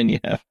childlike, and then you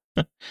have,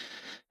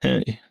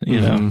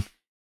 know.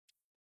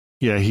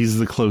 Yeah, he's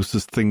the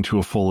closest thing to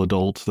a full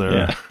adult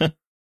there. Yeah.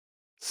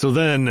 So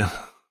then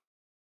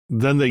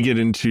they get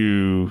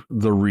into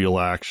the real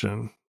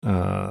action.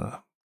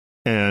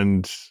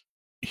 And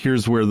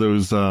here's where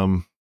there's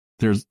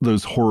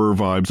those horror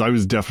vibes. I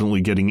was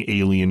definitely getting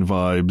alien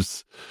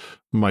vibes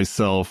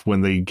myself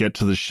when they get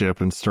to the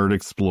ship and start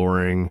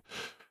exploring.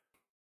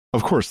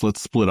 Of course, let's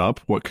split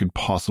up. What could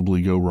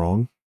possibly go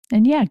wrong?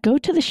 And yeah, go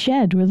to the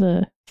shed where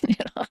the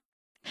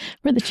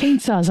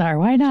chainsaws are.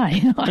 Why not?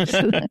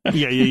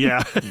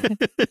 Yeah.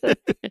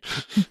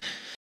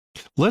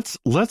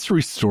 Let's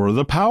restore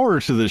the power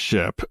to the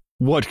ship.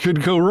 What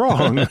could go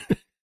wrong?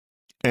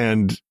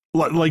 And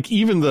like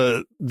even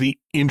the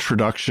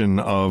introduction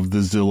of the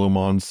Zillow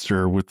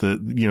monster with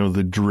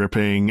the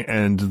dripping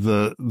and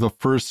the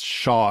first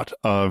shot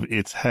of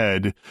its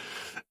head,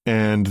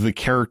 and the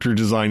character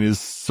design is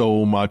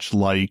so much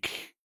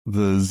like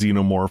the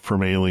xenomorph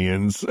from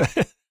Aliens.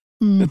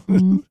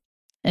 Mm-hmm.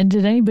 And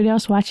did anybody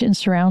else watch it in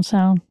surround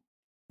sound?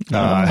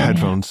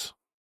 Headphones.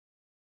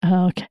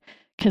 Oh, okay.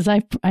 Because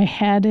I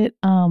had it.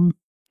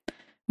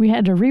 We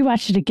had to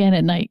rewatch it again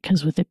at night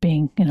because with it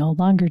being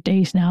longer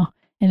days now.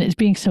 And it's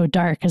being so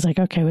dark, I was like,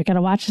 okay, we got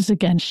to watch this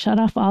again. Shut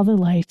off all the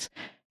lights.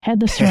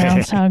 Had the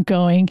surround sound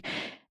going.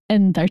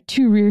 And our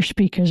two rear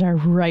speakers are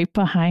right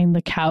behind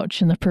the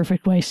couch in the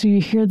perfect way. So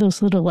you hear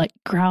those little like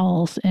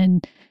growls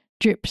and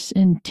drips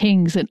and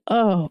tings. And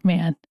oh,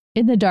 man,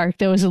 in the dark,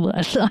 that was a lot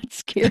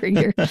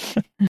scarier.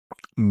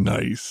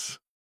 Nice.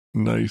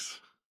 Do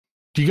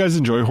you guys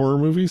enjoy horror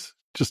movies,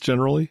 just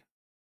generally?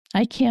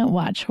 I can't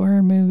watch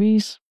horror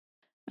movies.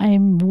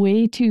 I'm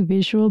way too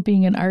visual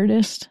being an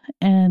artist.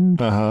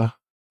 And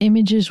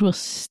images will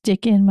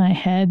stick in my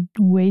head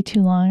way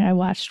too long. I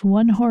watched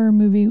one horror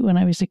movie when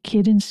I was a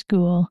kid in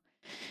school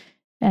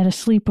at a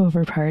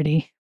sleepover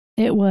party.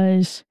 It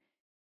was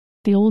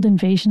the old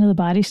Invasion of the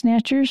Body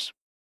Snatchers.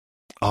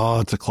 Oh,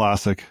 it's a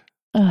classic.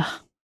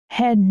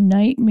 Had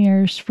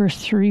nightmares for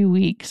 3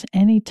 weeks.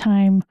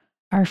 Anytime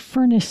our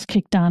furnace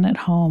kicked on at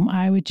home,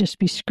 I would just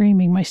be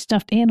screaming. My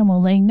stuffed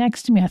animal laying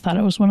next to me, I thought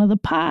it was one of the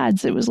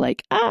pods. It was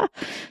like, ah.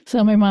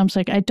 So my mom's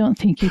like, I don't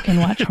think you can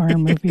watch horror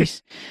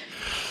movies.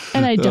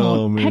 And I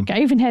don't. Heck,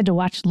 I even had to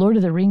watch Lord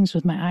of the Rings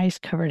with my eyes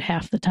covered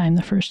half the time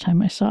the first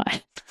time I saw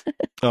it.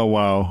 Oh,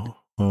 wow.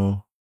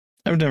 Oh.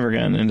 I've never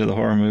gotten into the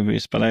horror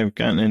movies, but I've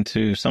gotten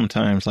into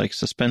sometimes like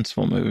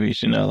suspenseful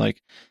movies,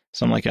 like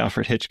some like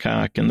Alfred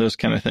Hitchcock and those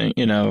kind of things,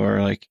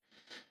 or like,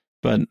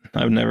 but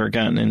I've never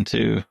gotten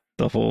into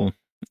the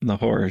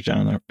horror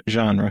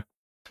genre.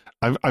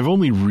 I've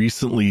only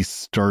recently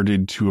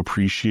started to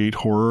appreciate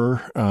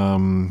horror.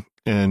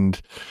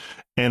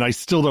 And I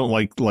still don't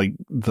like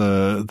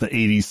the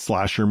 80s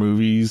slasher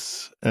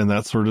movies and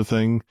that sort of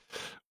thing,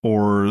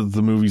 or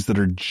the movies that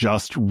are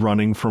just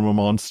running from a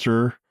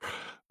monster.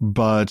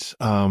 But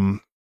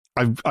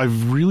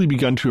I've really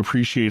begun to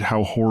appreciate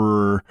how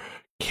horror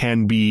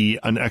can be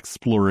an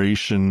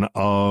exploration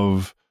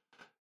of,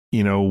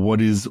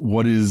 what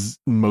is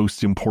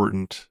most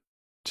important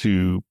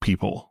to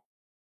people.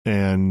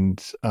 And,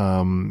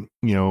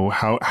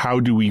 how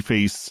do we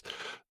face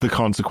the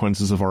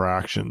consequences of our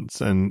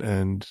actions,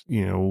 and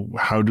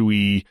how do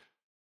we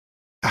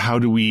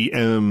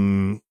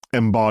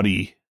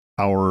embody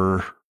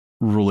our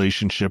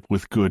relationship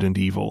with good and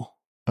evil,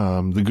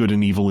 the good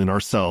and evil in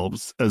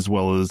ourselves, as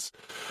well as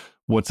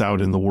what's out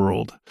in the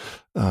world.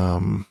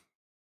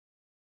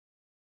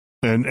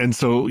 And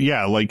so,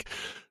 yeah, like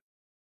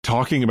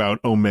talking about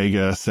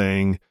Omega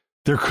saying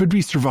there could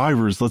be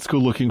survivors. Let's go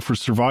looking for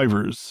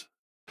survivors.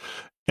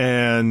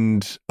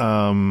 And,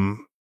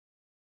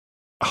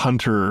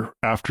 Hunter,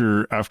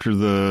 after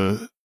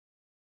the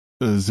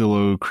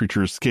Zillow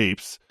creature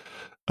escapes,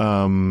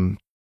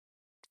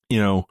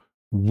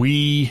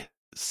 we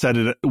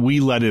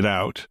let it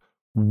out.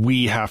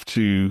 We have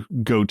to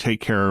go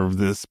take care of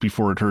this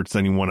before it hurts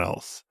anyone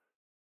else.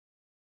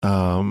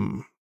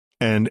 And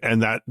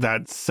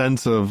that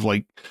sense of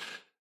like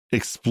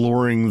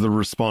exploring the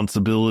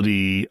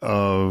responsibility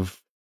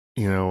of,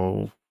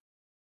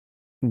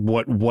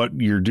 what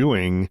you're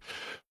doing.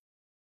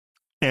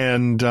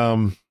 And,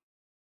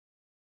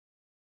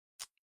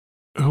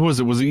 who was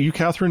it? Was it you,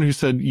 Catherine, who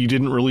said you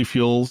didn't really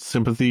feel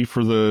sympathy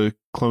for the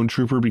clone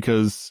trooper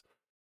because,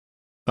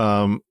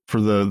 for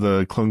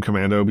the clone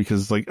commando,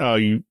 because like, oh,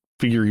 you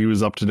figure he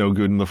was up to no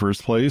good in the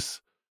first place.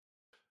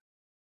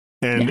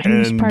 And he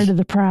was part of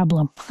the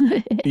problem.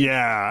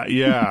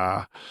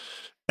 Yeah.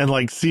 And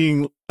like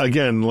seeing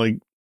again, like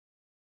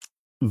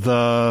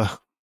the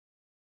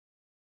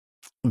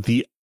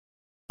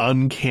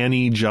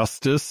uncanny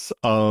justice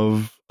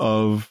of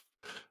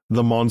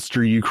the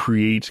monster you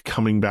create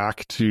coming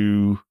back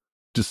to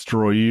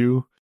destroy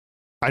you.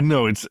 I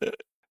know it's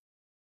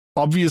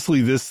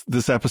obviously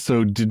this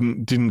episode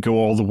didn't go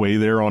all the way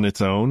there on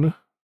its own.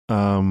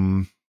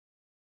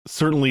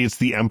 Certainly it's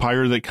the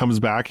Empire that comes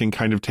back and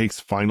kind of takes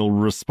final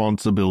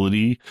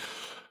responsibility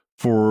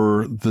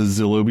for the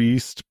Zillo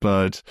Beast,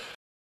 but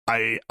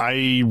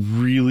I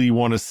really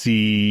want to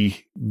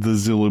see the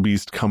Zillo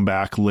Beast come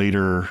back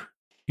later,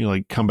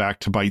 like come back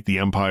to bite the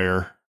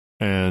Empire.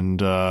 And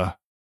yeah,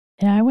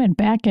 I went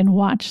back and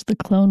watched the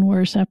Clone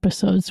Wars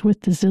episodes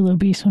with the Zillo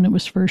Beast when it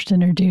was first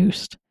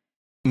introduced.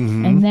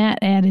 Mm-hmm. And that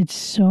added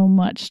so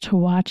much to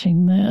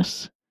watching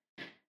this.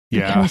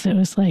 Yeah. Because it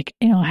was like,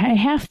 I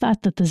half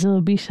thought that the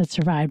Zillo Beast had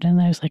survived.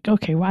 And I was like,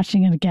 okay,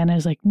 watching it again, I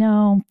was like,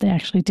 no, they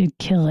actually did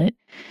kill it.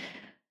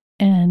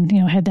 And,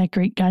 had that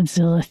great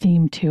Godzilla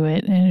theme to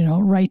it.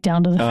 And, right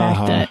down to the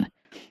fact that,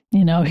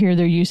 here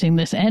they're using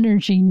this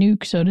energy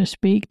nuke, so to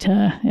speak,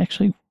 to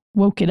actually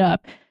woke it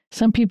up.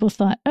 Some people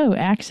thought, oh,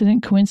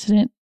 accident,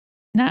 coincident.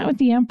 Not with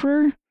the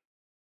Emperor.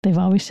 They've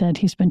always said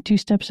he's been 2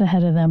 steps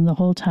ahead of them the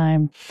whole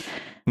time.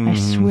 Mm-hmm. I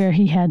swear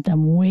he had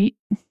them wait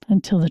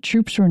until the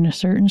troops were in a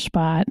certain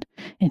spot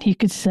and he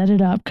could set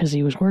it up because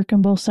he was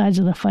working both sides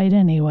of the fight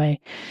anyway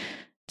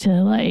to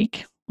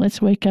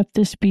let's wake up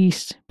this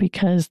beast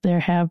because there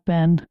have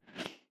been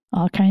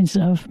all kinds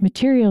of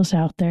materials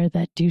out there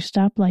that do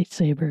stop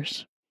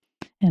lightsabers.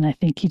 And I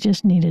think he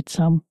just needed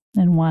some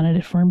and wanted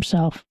it for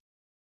himself.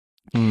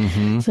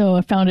 Mm-hmm. So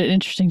I found it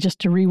interesting just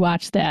to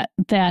rewatch that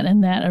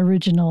and that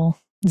original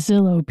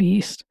Zillo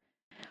Beast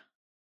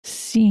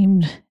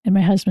seemed, and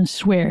my husband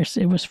swears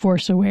it was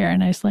force aware.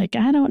 And I was like,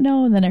 I don't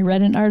know. And then I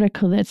read an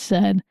article that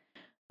said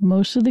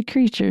most of the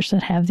creatures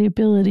that have the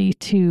ability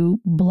to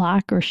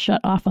block or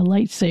shut off a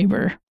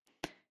lightsaber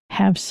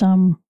have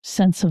some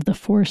sense of the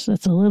force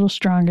that's a little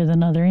stronger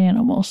than other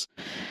animals.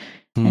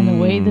 And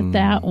the way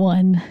that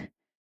one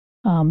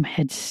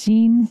had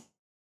seen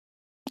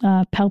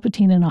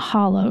Palpatine in a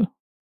hollow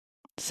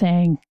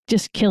saying,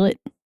 just kill it.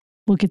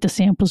 We'll get the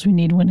samples we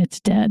need when it's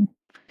dead.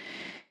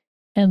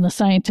 And the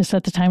scientist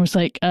at the time was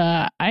like,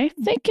 I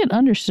think it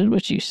understood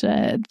what you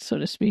said, so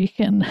to speak.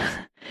 And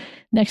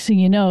next thing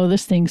you know,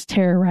 this thing's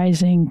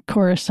terrorizing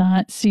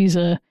Coruscant, sees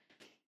a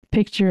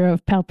picture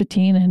of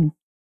Palpatine and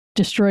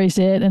destroys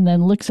it, and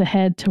then looks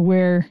ahead to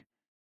where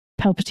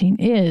Palpatine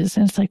is.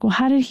 And it's like, well,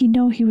 how did he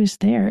know he was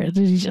there? Did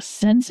he just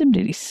sense him?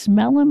 Did he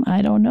smell him?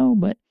 I don't know,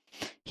 but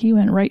he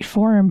went right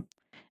for him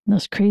in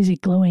those crazy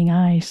glowing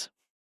eyes.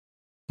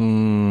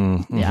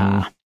 Mm-hmm.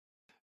 Yeah.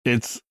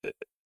 It's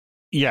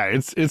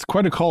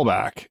quite a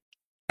callback.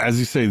 As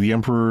you say, the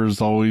Emperor is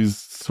always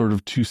sort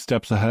of 2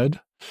 steps ahead.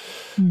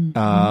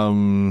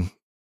 Mm-hmm.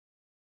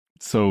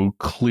 So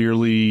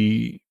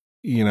clearly,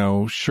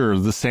 sure,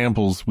 the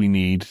samples we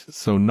need.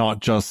 So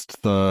not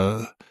just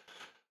the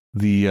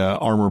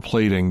armor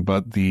plating,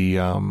 but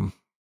the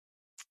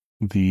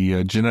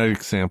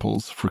genetic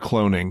samples for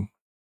cloning.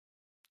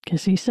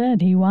 Because he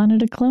said he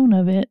wanted a clone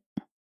of it.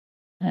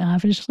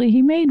 Obviously,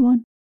 he made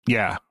one.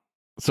 Yeah.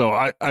 So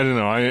I don't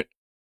know.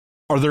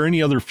 Are there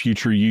any other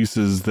future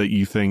uses that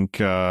you think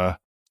the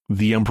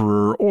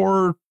Emperor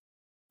or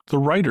the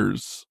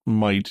writers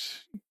might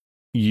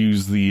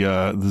use the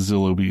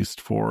Zillo Beast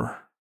for?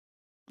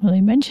 Well, they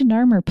mentioned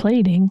armor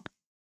plating.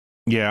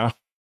 Yeah.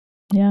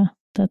 Yeah,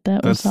 that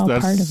was all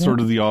part of it. That's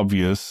sort of the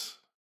obvious.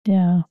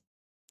 Yeah.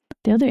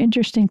 The other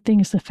interesting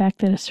thing is the fact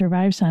that it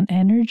survives on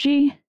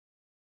energy.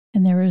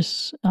 And there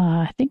was,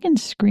 I think in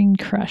Screen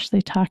Crush, they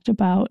talked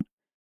about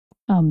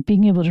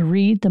being able to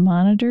read the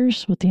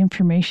monitors with the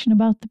information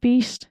about the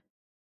beast.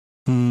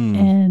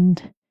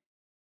 And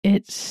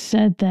it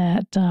said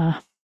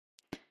that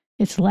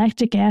its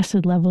lactic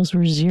acid levels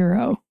were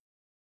 0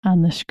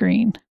 on the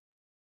screen.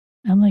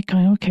 I'm like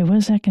going, okay, what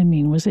is that going to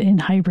mean? Was it in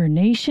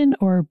hibernation,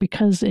 or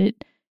because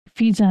it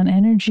feeds on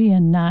energy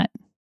and not,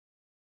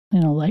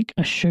 like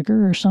a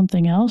sugar or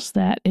something else,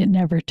 that it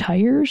never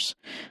tires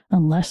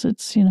unless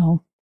it's,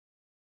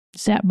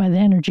 zapped by the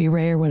energy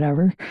ray or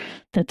whatever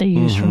that they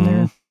use from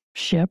their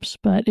ships.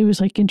 But it was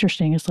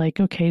interesting. It's like,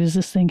 okay, does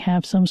this thing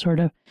have some sort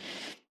of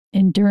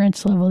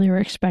endurance level they were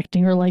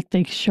expecting, or like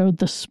they showed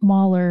the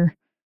smaller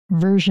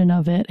version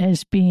of it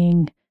as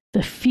being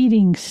the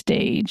feeding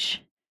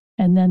stage,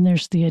 and then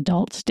there's the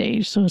adult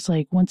stage. So it's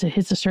like, once it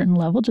hits a certain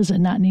level, does it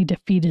not need to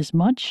feed as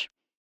much?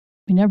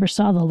 We never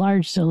saw the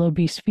large Zillo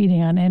Beast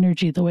feeding on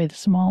energy the way the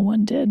small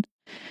one did.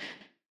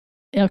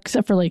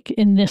 Except for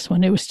in this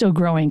one, it was still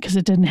growing because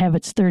it didn't have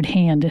its third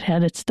hand. It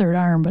had its third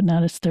arm, but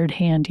not its third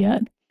hand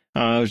yet.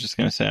 I was just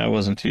going to say, I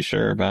wasn't too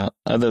sure about,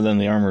 other than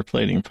the armor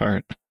plating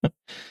part,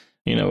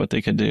 what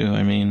they could do.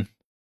 I mean,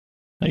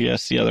 I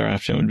guess the other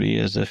option would be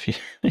as if you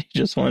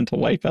just wanted to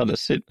wipe out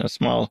a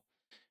small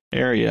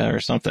area or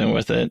something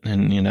with it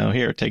and,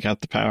 here, take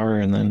out the power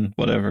and then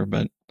whatever.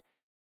 But,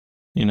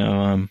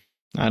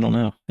 I don't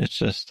know. It's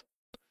just,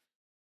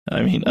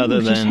 I mean, other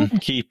than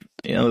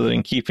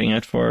keeping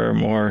it for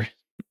more,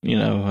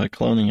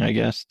 cloning, I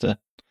guess, to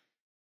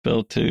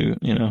build to,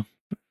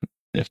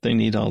 if they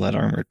need all that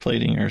armored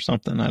plating or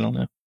something, I don't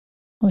know.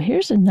 Well,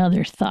 here's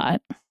another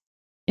thought.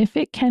 if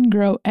it can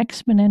grow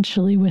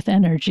exponentially with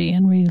energy,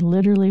 and we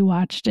literally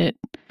watched it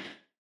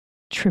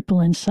triple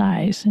in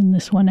size in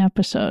this one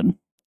episode,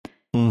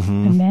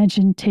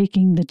 imagine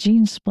taking the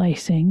gene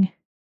splicing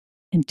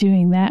and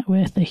doing that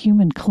with a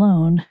human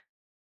clone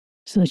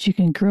so that you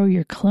can grow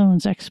your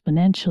clones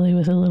exponentially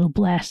with a little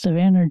blast of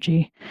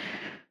energy.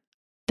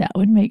 That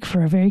would make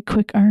for a very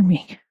quick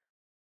army.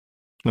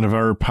 And a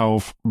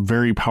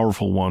very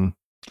powerful one.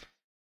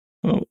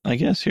 Well, I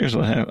guess here's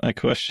what my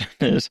question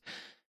is.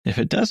 If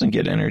it doesn't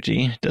get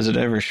energy, does it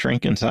ever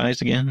shrink in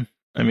size again?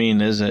 I mean,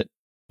 is it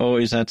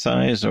always that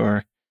size?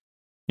 Or,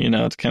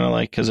 it's kind of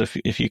like, because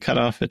if you cut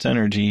off its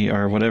energy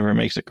or whatever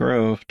makes it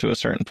grow to a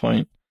certain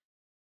point,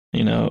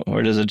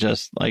 or does it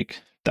just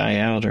like die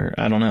out? Or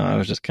I don't know. I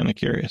was just kind of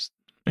curious,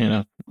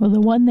 Well,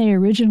 the one they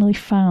originally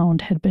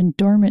found had been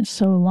dormant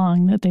so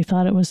long that they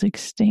thought it was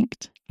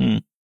extinct.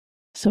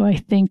 So I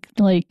think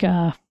like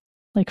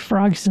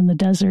frogs in the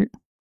desert,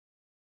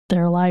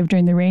 they're alive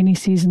during the rainy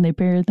season. They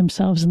bury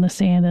themselves in the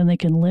sand and they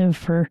can live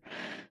for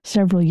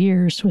several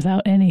years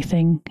without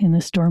anything in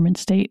this dormant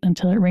state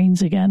until it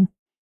rains again.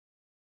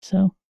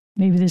 So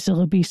maybe the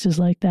Zillobeast is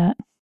like that.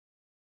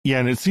 Yeah,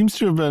 and it seems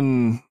to have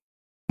been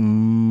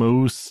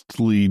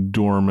mostly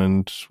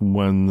dormant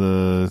when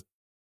the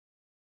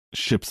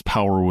ship's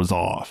power was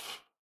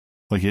off.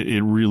 Like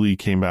it really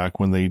came back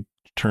when they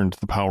turned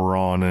the power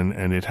on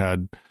and it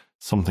had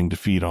something to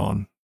feed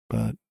on.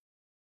 But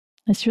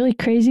it's really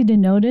crazy to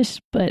notice,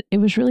 but it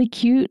was really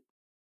cute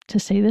to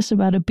say this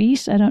about a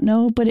beast. I don't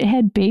know, but it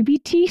had baby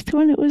teeth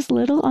when it was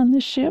little on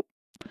the ship.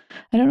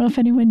 I don't know if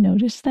anyone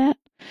noticed that,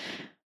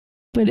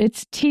 but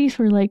its teeth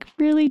were like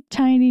really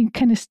tiny,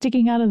 kind of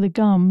sticking out of the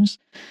gums.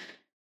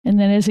 And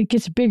then as it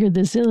gets bigger,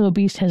 the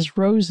Zillobeast has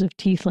rows of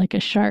teeth like a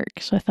shark.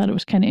 So I thought it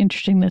was kind of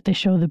interesting that they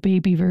show the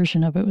baby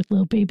version of it with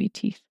little baby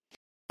teeth.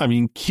 I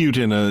mean, cute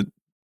in a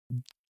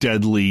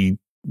deadly,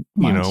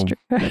 Monster.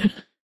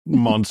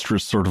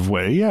 Monstrous sort of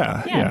way.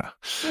 Yeah.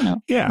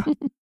 Yeah.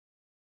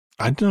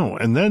 I know.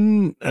 And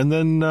then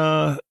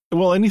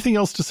well, anything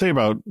else to say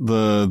about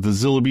the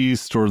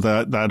Zillobeast or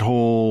that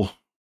whole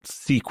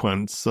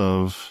sequence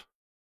of,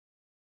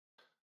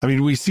 I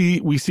mean, we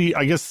see,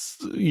 I guess,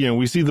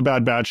 we see the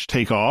Bad Batch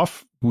take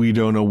off. We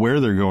don't know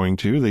where they're going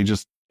to. They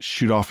just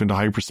shoot off into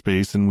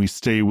hyperspace, and we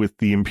stay with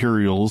the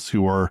Imperials,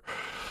 who are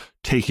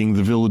taking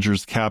the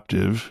villagers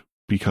captive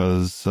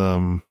because,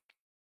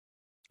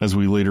 as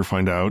we later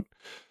find out,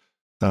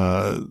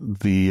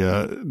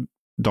 the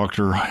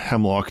Dr.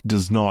 Hemlock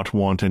does not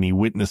want any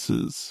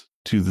witnesses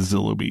to the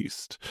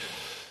Zillobeast.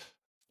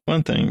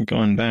 One thing,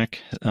 going back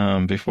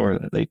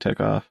before they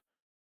took off,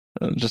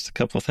 just a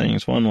couple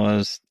things. One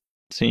was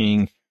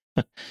seeing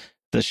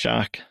the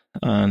shock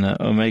on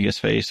Omega's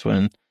face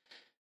when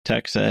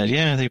Tech said,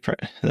 yeah,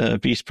 the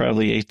beast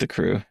probably ate the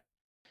crew.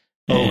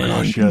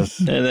 Gosh, yes.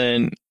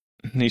 And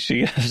then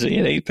she goes,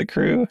 it ate the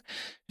crew.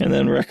 And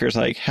then Wrecker's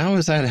like, how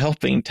is that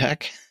helping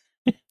Tech?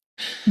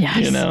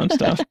 Yes. And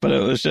stuff. But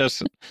it was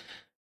just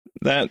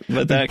that,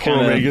 but that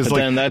kind of,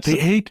 like, that's,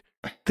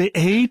 they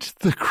ate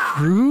the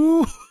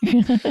crew?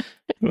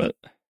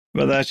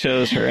 but that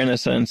shows her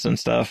innocence and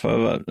stuff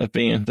of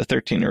being the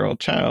 13-year-old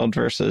child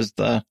versus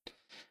the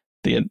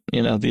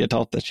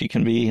adult that she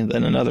can be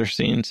then in other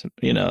scenes,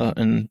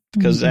 and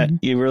because that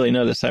you really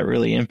notice that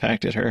really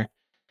impacted her.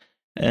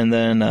 And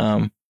then,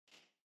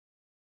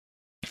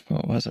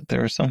 what was it?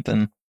 There was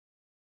something,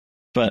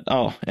 but,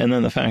 and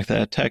then the fact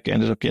that Tech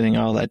ended up getting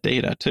all that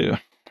data too,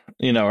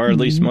 or at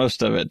least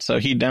most of it. So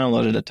he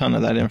downloaded a ton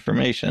of that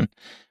information.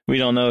 We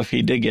don't know if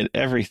he did get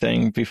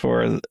everything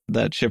before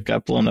that ship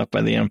got blown up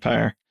by the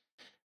Empire,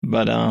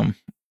 but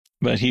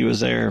he was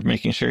there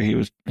making sure he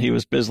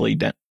was busily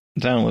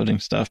downloading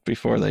stuff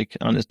before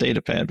on his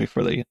data pad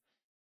before they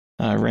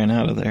ran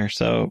out of there.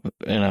 So,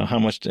 how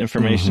much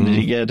information did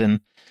he get and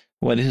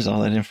what is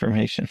all that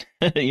information?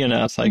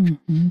 It's like,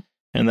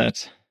 and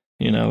that's,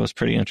 was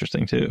pretty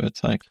interesting too.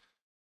 It's like,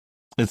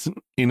 it's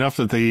enough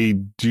that they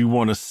do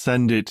want to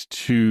send it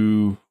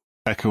to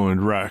Echo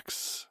and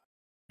Rex.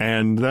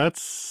 And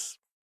that's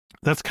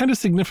kind of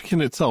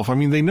significant itself. I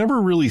mean, they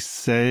never really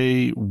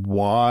say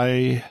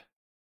why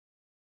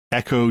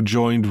Echo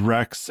joined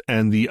Rex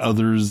and the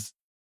others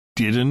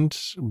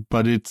didn't,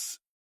 but it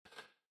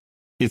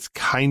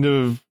kind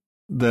of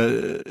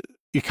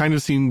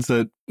seems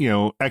that,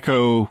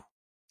 Echo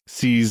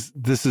sees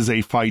this is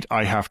a fight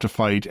I have to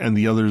fight, and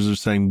the others are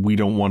saying we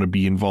don't want to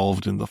be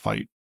involved in the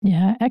fight.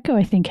 Yeah, Echo,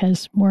 I think,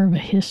 has more of a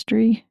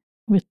history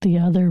with the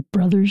other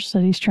brothers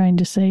that he's trying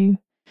to save.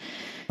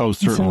 Oh,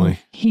 certainly.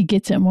 So he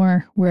gets it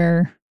more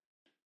where,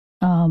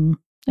 I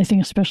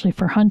think especially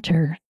for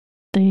Hunter,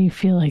 they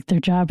feel like their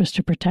job is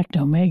to protect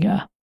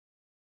Omega.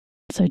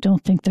 So I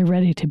don't think they're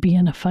ready to be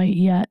in a fight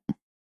yet.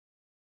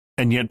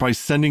 And yet by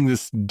sending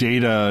this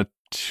data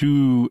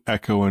to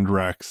Echo and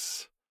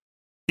Rex,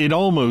 it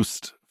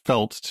almost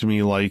felt to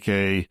me like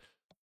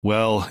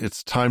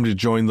it's time to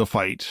join the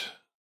fight.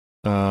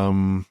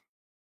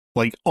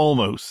 Like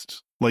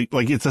almost like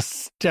it's a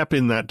step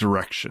in that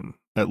direction,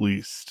 at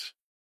least.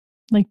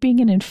 Like being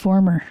an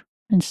informer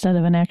instead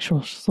of an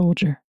actual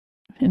soldier.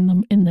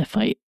 in the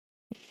fight.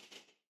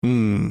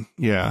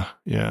 Yeah.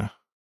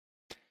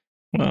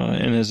 Well,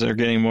 and as they're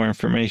getting more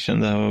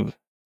information though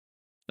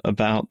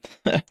about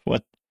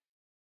what,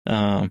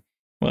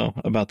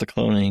 about the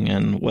cloning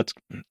and what's,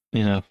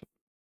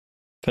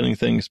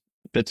 putting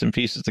bits and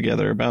pieces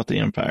together about the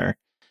Empire,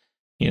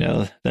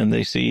 then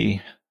they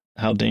see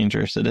how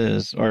dangerous it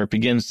is, or it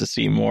begins to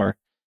see more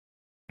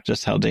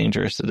just how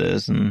dangerous it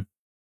is, and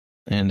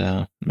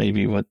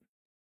maybe what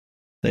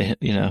they,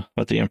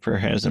 what the Emperor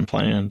has in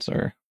plans,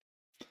 or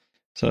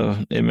so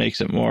it makes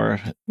it more,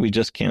 we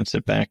just can't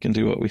sit back and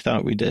do what we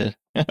thought we did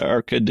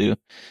or could do.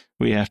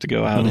 We have to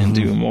go out and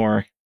do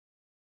more,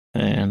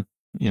 and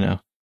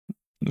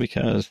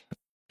because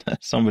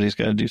somebody's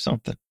got to do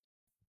something.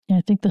 Yeah,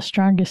 I think the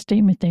strongest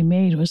statement they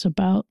made was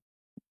about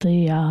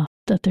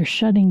that they're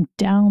shutting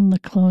down the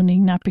cloning,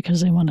 not because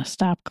they want to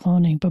stop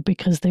cloning, but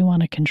because they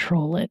want to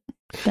control it.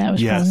 That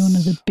was probably one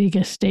of the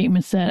biggest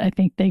statements that I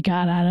think they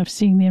got out of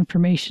seeing the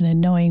information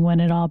and knowing when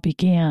it all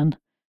began,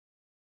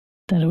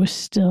 that it was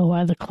still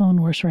while the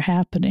Clone Wars were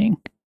happening.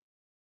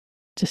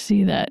 To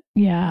see that,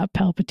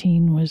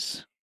 Palpatine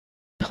was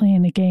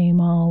playing the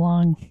game all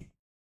along.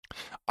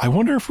 I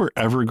wonder if we're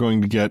ever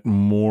going to get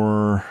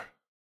more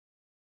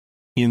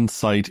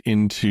insight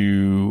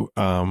into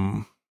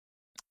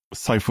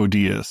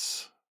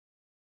Sifo-Dyas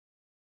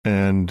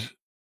and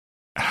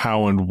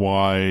how and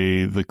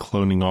why the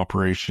cloning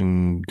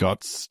operation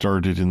got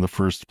started in the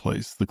first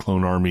place. The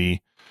clone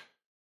army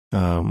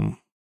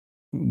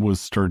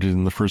was started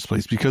in the first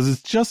place, because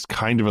it's just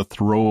kind of a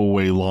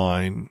throwaway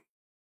line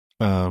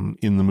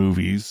in the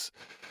movies,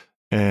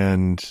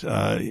 and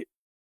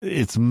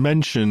it's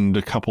mentioned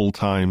a couple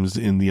times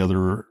in the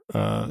other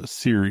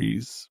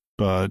series,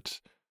 but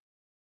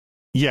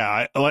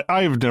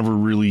I've never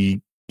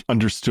really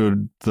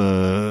understood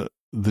the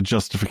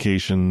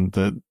justification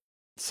that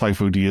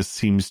Sifo-Dyas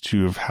seems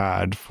to have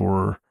had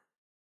for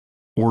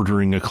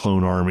ordering a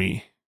clone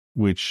army,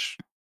 which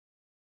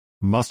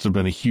must have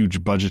been a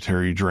huge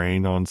budgetary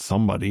drain on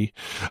somebody.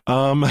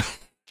 I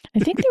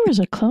think there was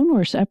a Clone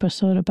Wars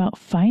episode about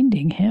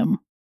finding him.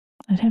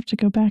 I'd have to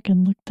go back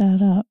and look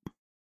that up.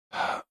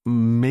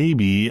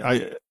 Maybe.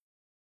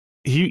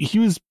 He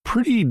was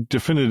pretty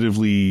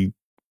definitively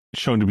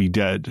shown to be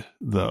dead,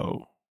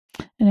 though.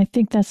 And I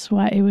think that's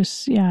why it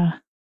was,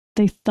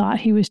 they thought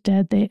he was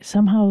dead. They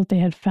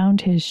had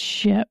found his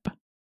ship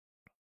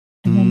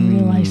and then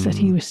realized that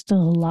he was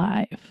still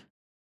alive.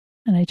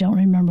 And I don't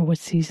remember what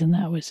season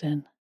that was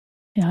in.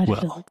 Yeah, I'd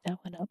have to look that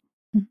one up.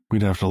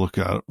 We'd have to look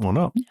that one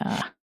up.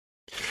 Yeah.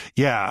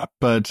 Yeah,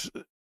 but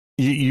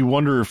you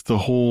wonder if the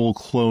whole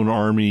clone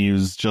army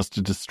is just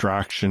a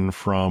distraction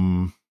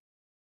from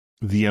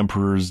the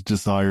Emperor's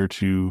desire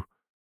to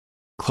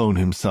clone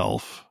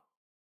himself.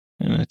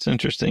 And it's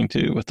interesting,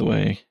 too, with the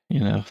way,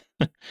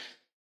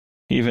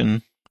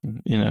 even,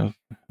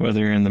 whether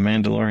you're in the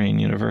Mandalorian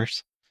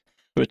universe,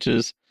 which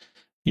is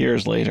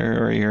years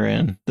later, or you're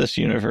in this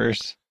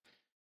universe,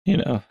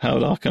 how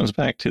it all comes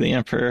back to the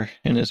Emperor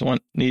and his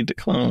need to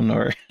clone,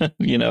 or,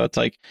 it's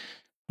like,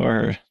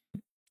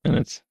 and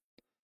it's,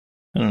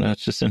 I don't know,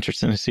 it's just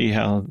interesting to see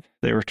how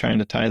they were trying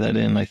to tie that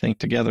in, I think,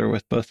 together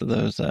with both of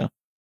those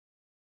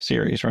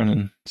series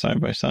running side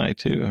by side,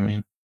 too. I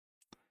mean,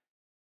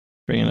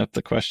 bringing up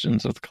the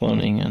questions of the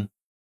cloning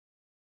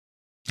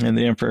and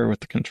the Emperor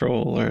with the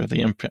control, or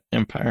the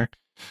Empire.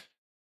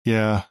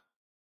 Yeah.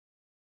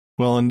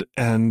 Well,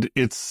 and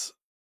it's,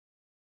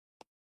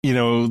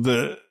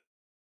 the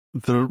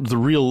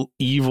real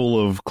evil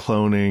of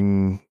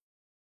cloning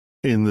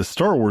in the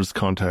Star Wars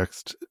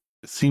context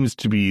seems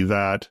to be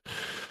that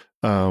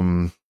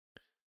that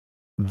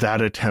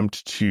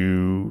attempt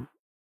to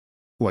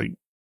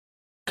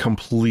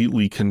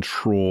completely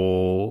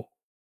control.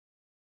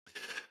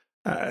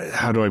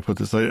 How do I put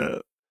this? I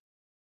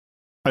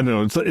don't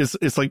know.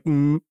 It's like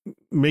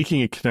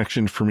making a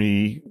connection for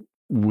me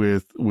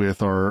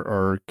with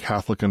our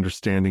Catholic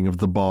understanding of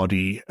the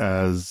body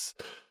as,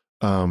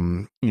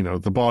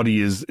 the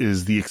body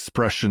is the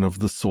expression of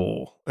the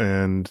soul,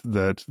 and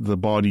that the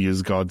body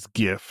is God's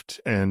gift,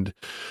 and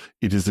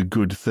it is a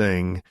good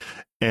thing,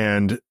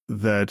 and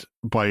that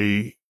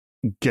by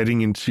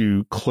getting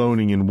into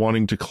cloning and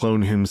wanting to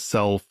clone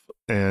himself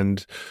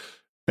and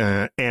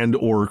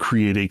or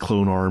create a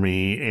clone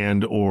army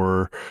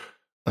or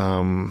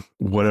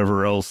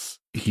whatever else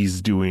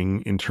he's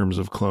doing in terms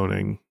of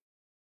cloning,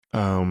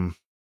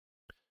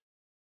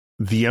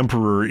 the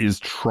Emperor is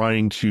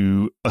trying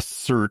to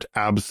assert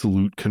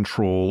absolute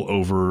control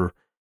over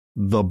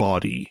the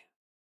body,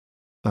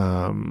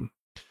 and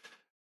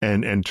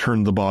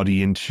turn the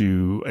body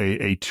into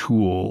a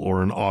tool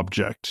or an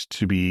object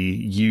to be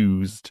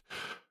used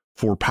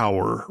for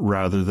power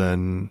rather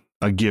than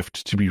a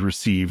gift to be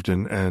received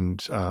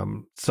and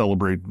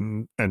celebrated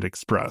and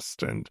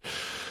expressed. And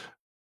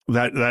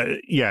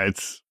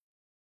it's,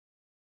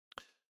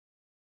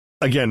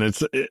 again,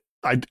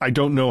 I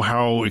don't know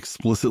how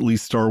explicitly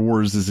Star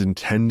Wars is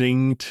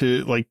intending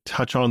to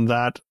touch on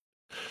that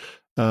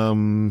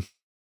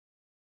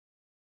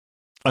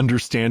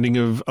understanding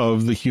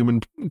of the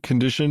human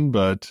condition,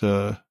 but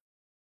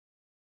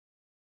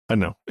I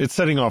know it's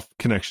setting off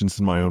connections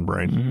in my own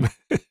brain.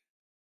 Mm-hmm.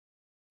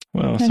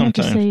 Well, I have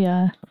to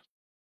say,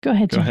 go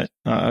ahead, John. Go ahead.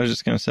 I was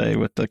just going to say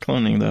with the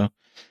cloning, though,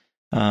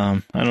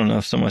 I don't know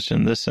so much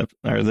in this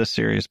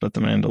series, but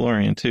The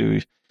Mandalorian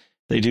too.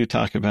 They do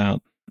talk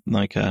about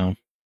like the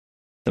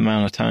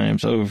amount of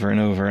times over and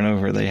over and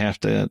over they have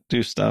to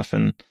do stuff,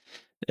 and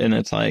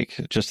it's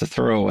like just a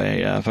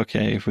throwaway of,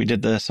 okay, if we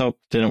did this, oh,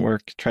 didn't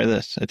work, try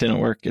this, it didn't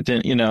work, it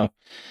didn't,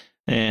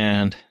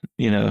 and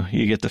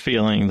you get the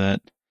feeling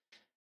that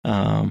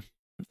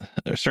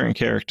there are certain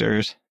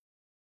characters,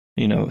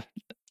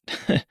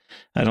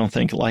 I don't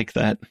think like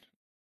that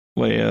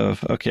way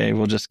of, okay,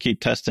 we'll just keep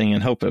testing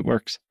and hope it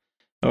works.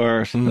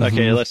 Or,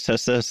 okay, let's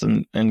test this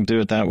and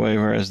do it that way.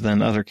 Whereas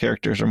then other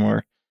characters are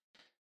more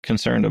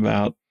concerned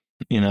about,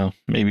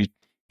 maybe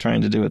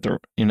trying to do it,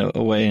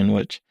 a way in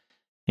which,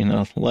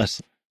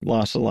 less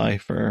loss of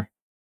life, or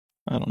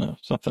I don't know,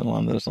 something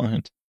along those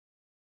lines.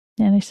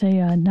 And I say,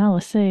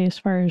 Nala Se, as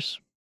far as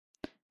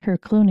her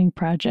cloning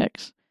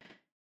projects,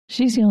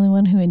 she's the only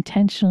one who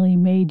intentionally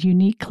made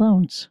unique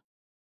clones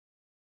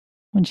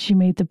when she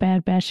made the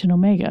Bad Batch and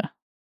Omega.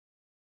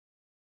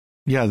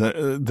 Yeah,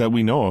 that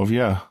we know of,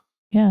 yeah.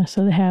 Yeah,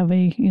 so they have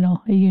they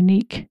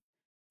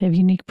have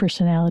unique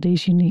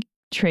personalities, unique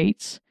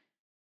traits.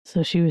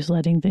 So she was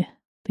letting the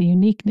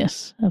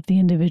uniqueness of the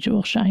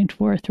individual shine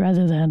forth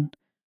rather than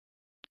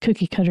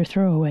cookie cutter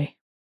throwaway.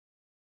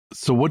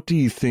 So what do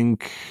you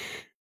think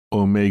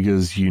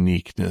Omega's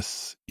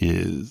uniqueness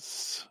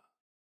is?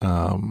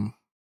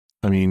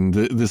 I mean,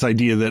 this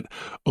idea that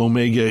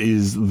Omega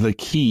is the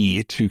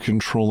key to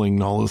controlling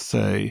Nala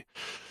Se.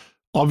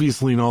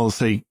 Obviously, Nala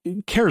Se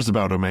cares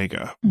about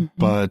Omega,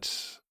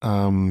 but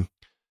I mean,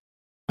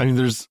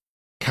 there's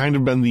kind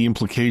of been the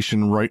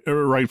implication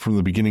right from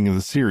the beginning of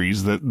the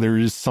series that there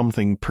is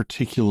something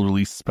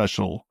particularly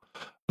special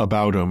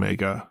about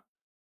Omega.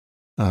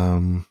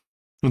 And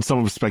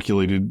some have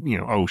speculated,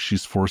 oh,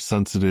 she's force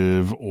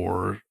sensitive,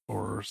 or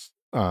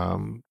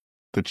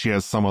that she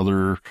has some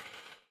other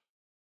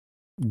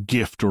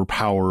gift or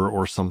power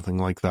or something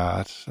like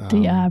that.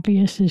 The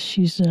obvious is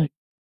she's a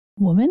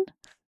woman.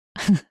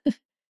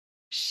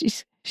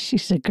 she's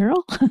a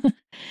girl.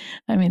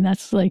 I mean,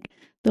 that's like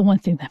the one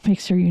thing that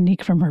makes her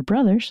unique from her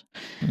brothers.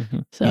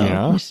 So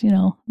there's,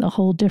 the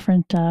whole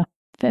different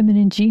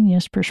feminine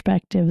genius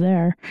perspective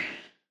there.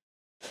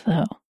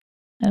 So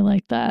I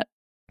like that.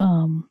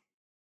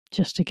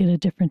 Just to get a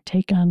different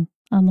take on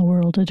the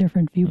world, a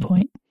different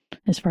viewpoint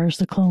as far as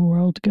the clone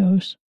world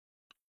goes.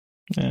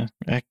 Yeah,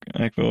 I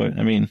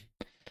mean,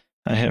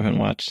 I haven't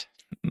watched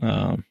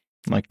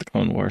like the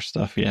Clone Wars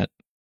stuff yet,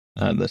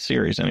 the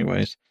series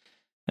anyways.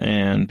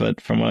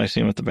 But from what I've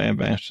seen with the Bad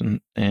Batch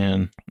and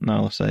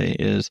Nala Se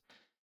is,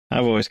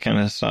 I've always kind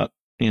of thought,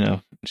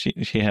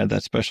 she had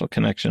that special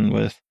connection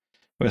with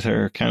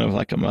her, kind of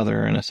like a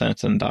mother in a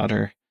sense and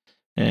daughter.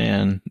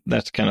 And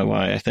that's kind of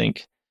why I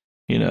think,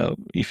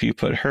 if you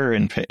put her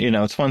in,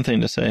 it's one thing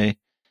to say,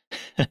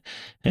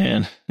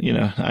 and,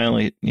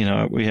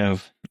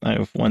 I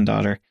have one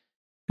daughter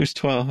who's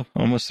 12,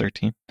 almost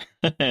 13.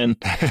 But,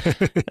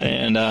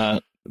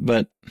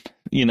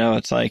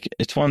 it's like,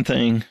 it's one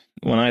thing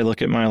when I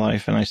look at my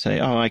life and I say,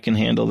 oh, I can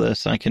handle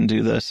this, I can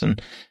do this,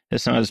 and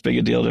it's not as big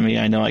a deal to me.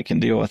 I know I can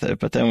deal with it.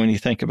 But then when you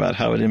think about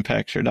how it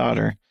impacts your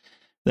daughter,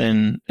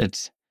 then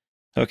it's,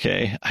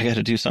 okay, I got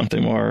to do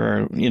something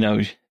more,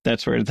 or,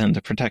 that's where then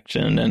the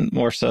protection and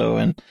more so,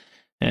 and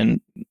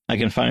I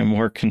can find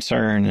more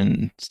concern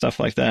and stuff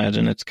like that.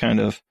 And it's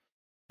kind of,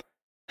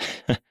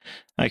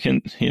 I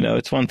can,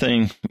 it's one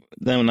thing.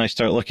 Then when I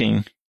start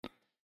looking,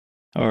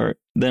 or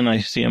then I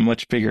see a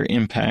much bigger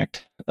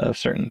impact of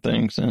certain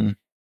things, and,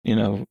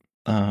 and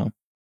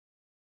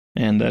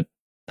that,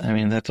 I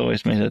mean, that's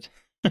always made it,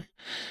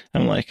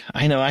 I'm like,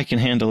 I know I can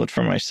handle it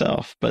for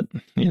myself, but,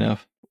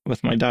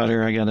 with my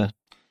daughter, I gotta,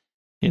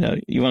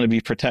 you want to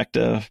be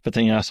protective, but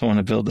then you also want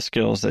to build the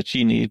skills that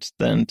she needs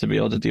then to be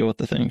able to deal with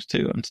the things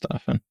too and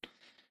stuff. And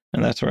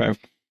that's where I've,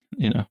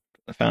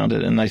 found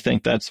it. And I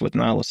think that's what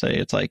Nala Se.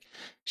 It's like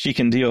she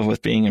can deal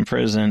with being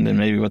imprisoned and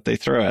maybe what they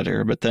throw at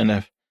her. But then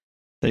if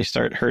they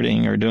start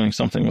hurting or doing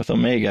something with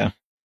Omega,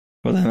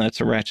 well, then that's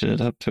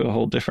ratcheted up to a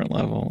whole different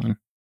level. And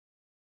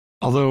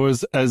although,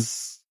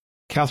 as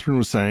Catherine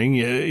was saying,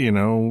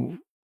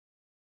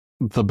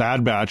 the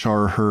Bad Batch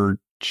are her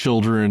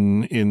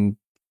children in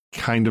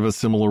kind of a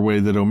similar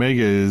way that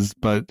Omega is,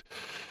 but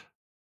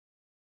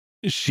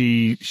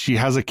she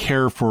has a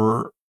care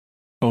for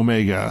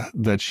Omega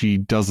that she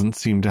doesn't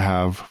seem to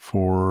have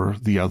for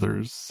the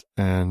others.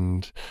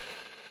 And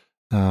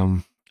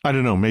I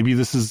don't know, maybe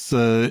this is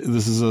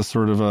a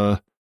sort of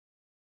a,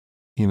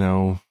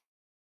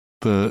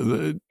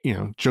 the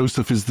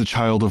Joseph is the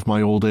child of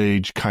my old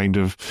age kind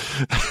of,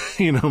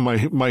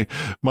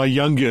 my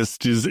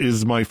youngest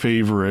is my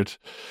favorite.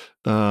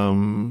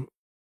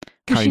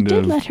 She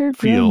did let her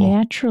grow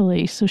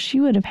naturally, so she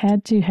would have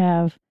had to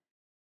have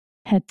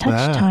had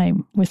touch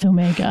time with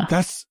Omega.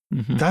 That's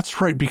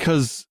right,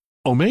 because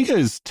Omega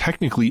is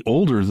technically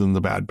older than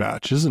the Bad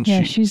Batch, isn't she?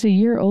 Yeah, she's a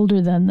year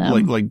older than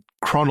them. Like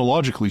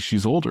chronologically,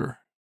 she's older.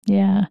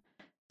 Yeah.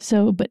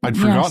 So, but I'd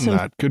forgotten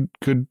that.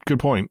 Good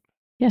point.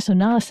 Yeah, so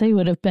Nala Se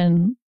would have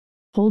been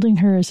holding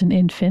her as an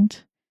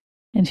infant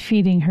and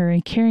feeding her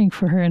and caring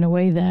for her in a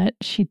way that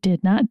she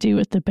did not do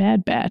with the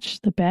Bad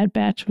Batch. The Bad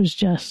Batch was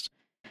just,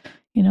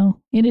 in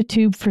a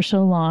tube for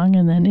so long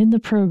and then in the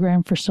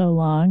program for so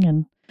long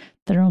and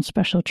their own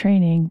special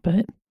training.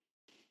 But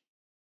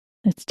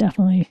it's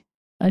definitely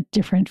a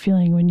different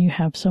feeling when you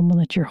have someone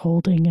that you're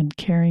holding and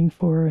caring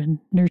for and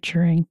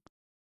nurturing.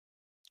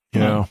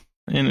 Yeah.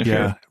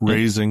 And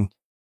raising.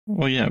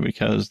 Well, yeah,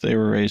 because they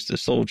were raised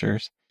as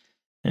soldiers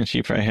and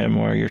she probably had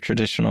more of your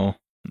traditional,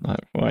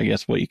 I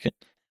guess what you could,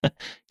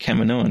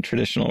 Kaminoan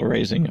traditional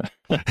raising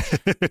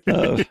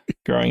of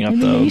growing up.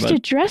 And though. They used to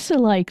dress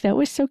alike. That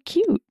was so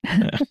cute.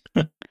 Yeah.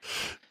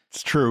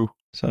 It's true.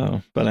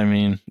 So, but I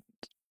mean,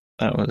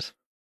 so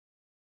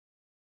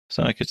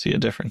I could see a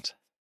difference.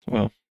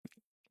 Well,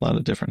 a lot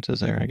of differences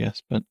there, I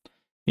guess. But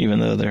even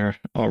though they're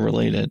all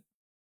related,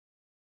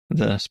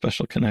 the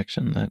special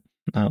connection that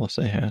Nala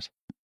Se has.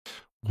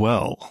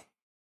 Well,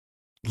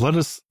 let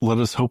us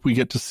hope we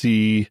get to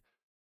see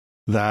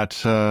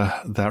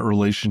that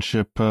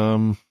relationship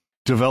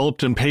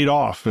developed and paid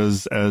off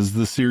as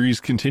the series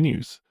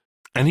continues.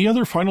 Any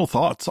other final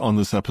thoughts on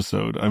this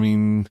episode? I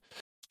mean,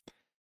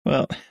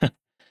 well,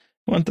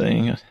 one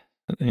thing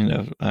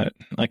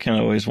I kind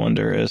of always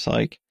wonder is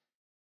like,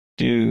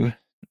 and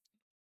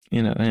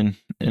I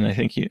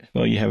think you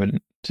have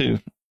it too,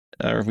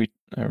 or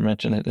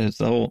mention it, is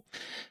the whole,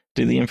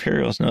 do the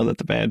Imperials know that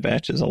the Bad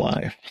Batch is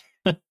alive?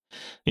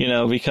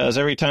 Because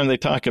every time they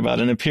talk about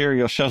an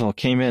Imperial shuttle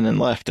came in and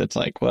left, it's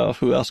like, well,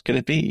 who else could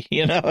it be?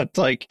 It's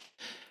like,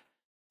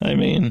 I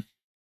mean,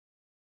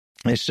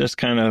 it's just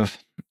kind of,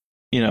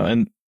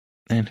 and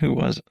who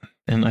was it?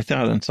 And I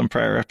thought in some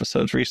prior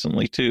episodes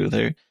recently too,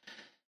 they're,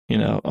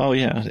 oh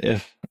yeah,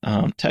 if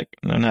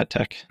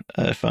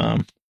if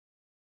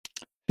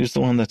who's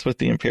the one that's with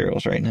the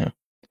Imperials right now?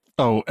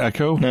 Oh,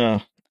 Echo?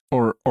 No.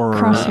 Or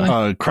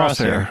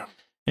Crosshair.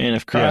 And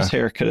if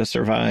Crosshair could have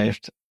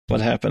survived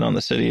what happened on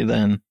the city,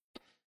 then,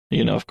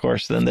 of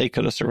course, then they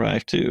could have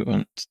survived too.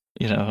 And,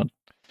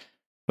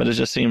 but it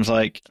just seems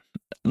like,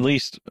 at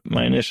least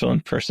my initial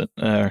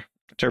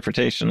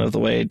interpretation of the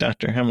way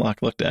Dr.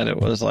 Hemlock looked at it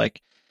was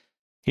like,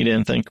 he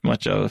didn't think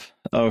much of,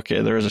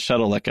 okay, there was a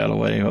shuttle that got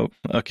away. Oh,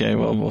 okay,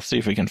 well, we'll see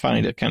if we can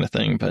find it kind of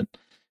thing. But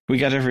we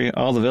got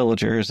all the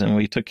villagers and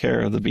we took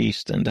care of the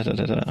beast and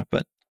da-da-da-da.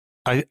 But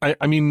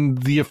I mean,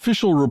 the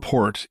official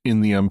report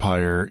in the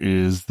Empire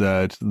is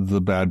that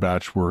the Bad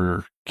Batch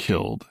were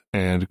killed,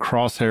 and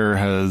Crosshair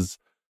has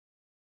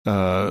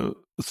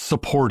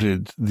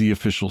supported the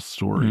official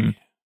story. Mm.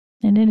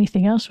 And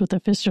anything else with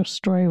official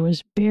story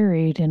was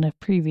buried in a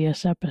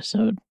previous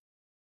episode.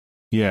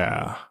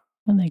 Yeah.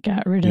 When they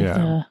got rid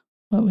of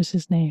what was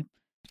his name?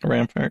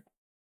 Rampart.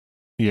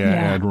 Yeah,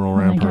 Admiral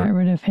Rampart. They got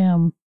rid of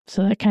him.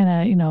 So that kind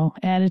of,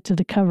 added to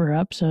the cover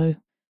up. So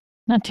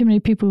not too many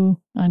people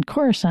on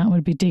Coruscant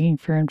would be digging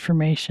for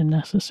information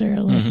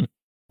necessarily. Mm-hmm.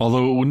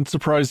 Although it wouldn't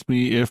surprise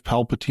me if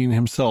Palpatine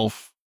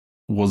himself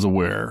was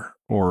aware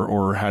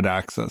or had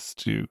access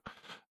to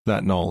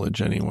that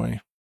knowledge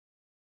anyway.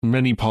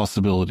 Many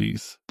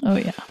possibilities. Oh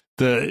yeah.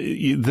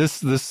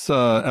 This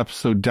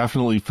episode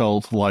definitely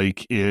felt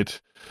like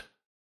it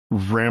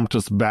ramped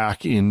us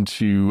back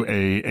into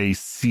a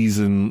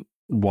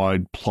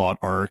season-wide plot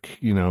arc,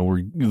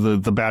 where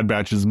the Bad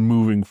Batch is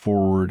moving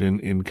forward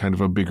in kind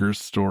of a bigger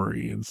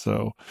story. And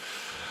so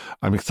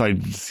I'm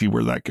excited to see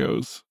where that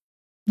goes.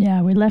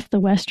 Yeah, we left the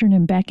Western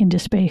and back into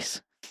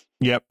space.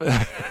 Yep.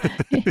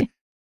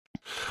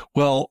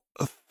 Well,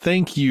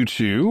 thank you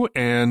two.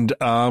 And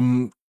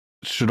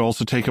should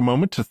also take a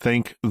moment to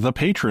thank the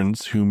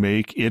patrons who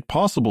make it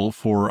possible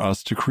for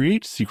us to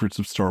create Secrets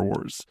of Star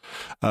Wars.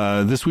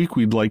 This week,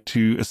 we'd like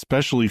to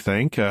especially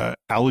thank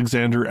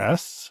Alexander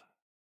S.,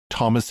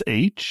 Thomas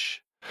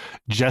H.,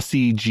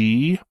 Jesse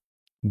G.,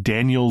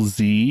 Daniel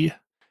Z.,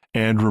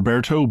 and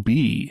Roberto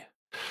B.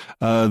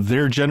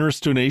 Their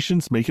generous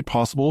donations make it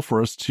possible for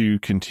us to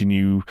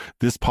continue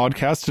this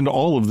podcast and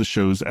all of the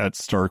shows at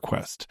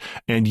StarQuest.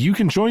 And you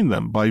can join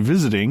them by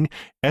visiting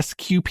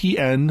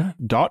sqpn.com/give.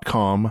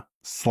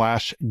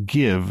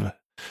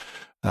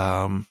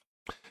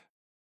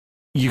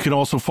 You can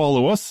also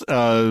follow us,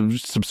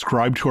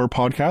 subscribe to our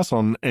podcast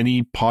on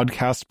any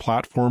podcast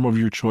platform of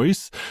your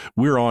choice.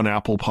 We're on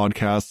Apple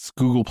Podcasts,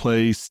 Google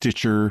Play,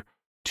 Stitcher,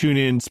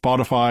 TuneIn,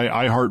 Spotify,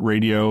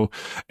 iHeartRadio,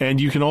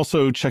 and you can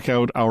also check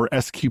out our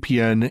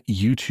SQPN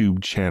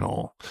YouTube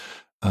channel.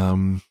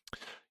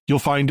 You'll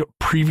find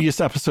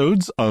previous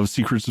episodes of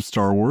Secrets of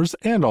Star Wars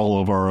and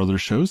all of our other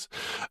shows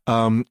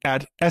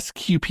at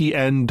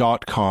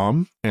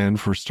sqpn.com. And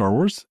for Star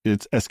Wars,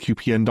 it's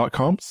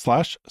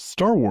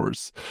sqpn.com/Star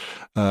Wars.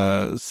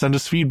 Send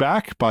us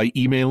feedback by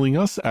emailing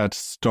us at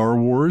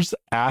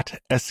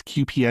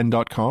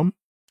starwars@sqpn.com.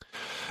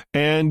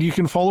 And you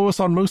can follow us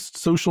on most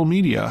social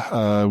media.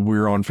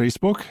 We're on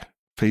Facebook,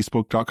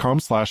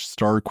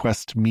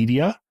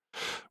 facebook.com/StarQuestMedia.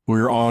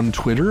 We're on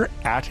Twitter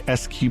at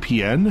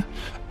SQPN.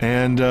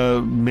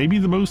 And maybe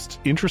the most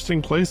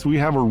interesting place, we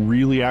have a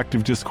really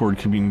active Discord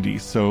community.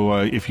 So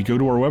if you go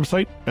to our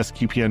website,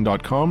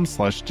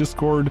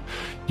 sqpn.com/Discord,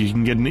 you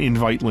can get an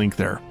invite link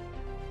there.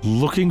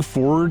 Looking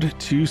forward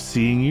to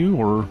seeing you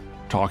or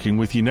talking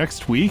with you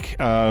next week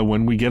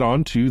when we get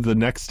on to the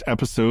next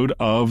episode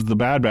of The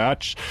Bad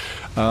Batch.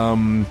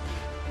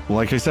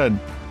 Like I said,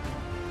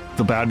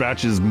 The Bad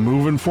Batch is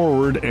moving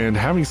forward, and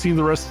having seen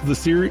the rest of the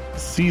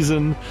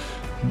season,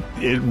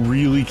 it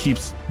really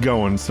keeps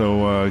going.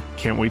 So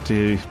can't wait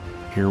to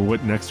hear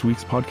what next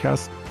week's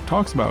podcast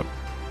talks about.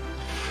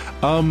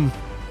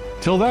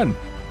 Till then,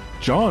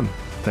 John,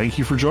 thank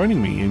you for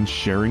joining me and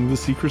sharing the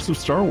secrets of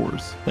Star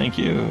Wars. Thank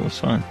you. It was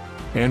fun.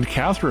 And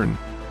Catherine,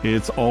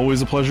 it's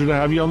always a pleasure to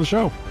have you on the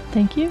show.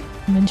 Thank you.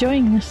 I'm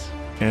enjoying this.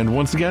 And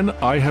once again,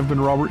 I have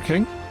been Robert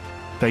King.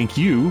 Thank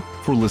you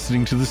for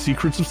listening to the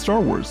Secrets of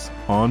Star Wars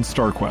on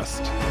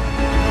StarQuest.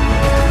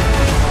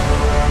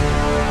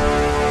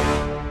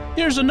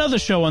 Here's another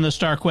show on the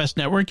StarQuest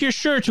Network you're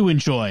sure to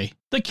enjoy.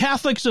 The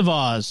Catholics of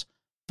Oz.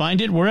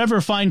 Find it wherever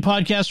fine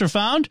podcasts are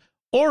found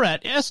or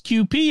at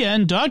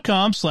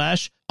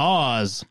sqpn.com/Oz.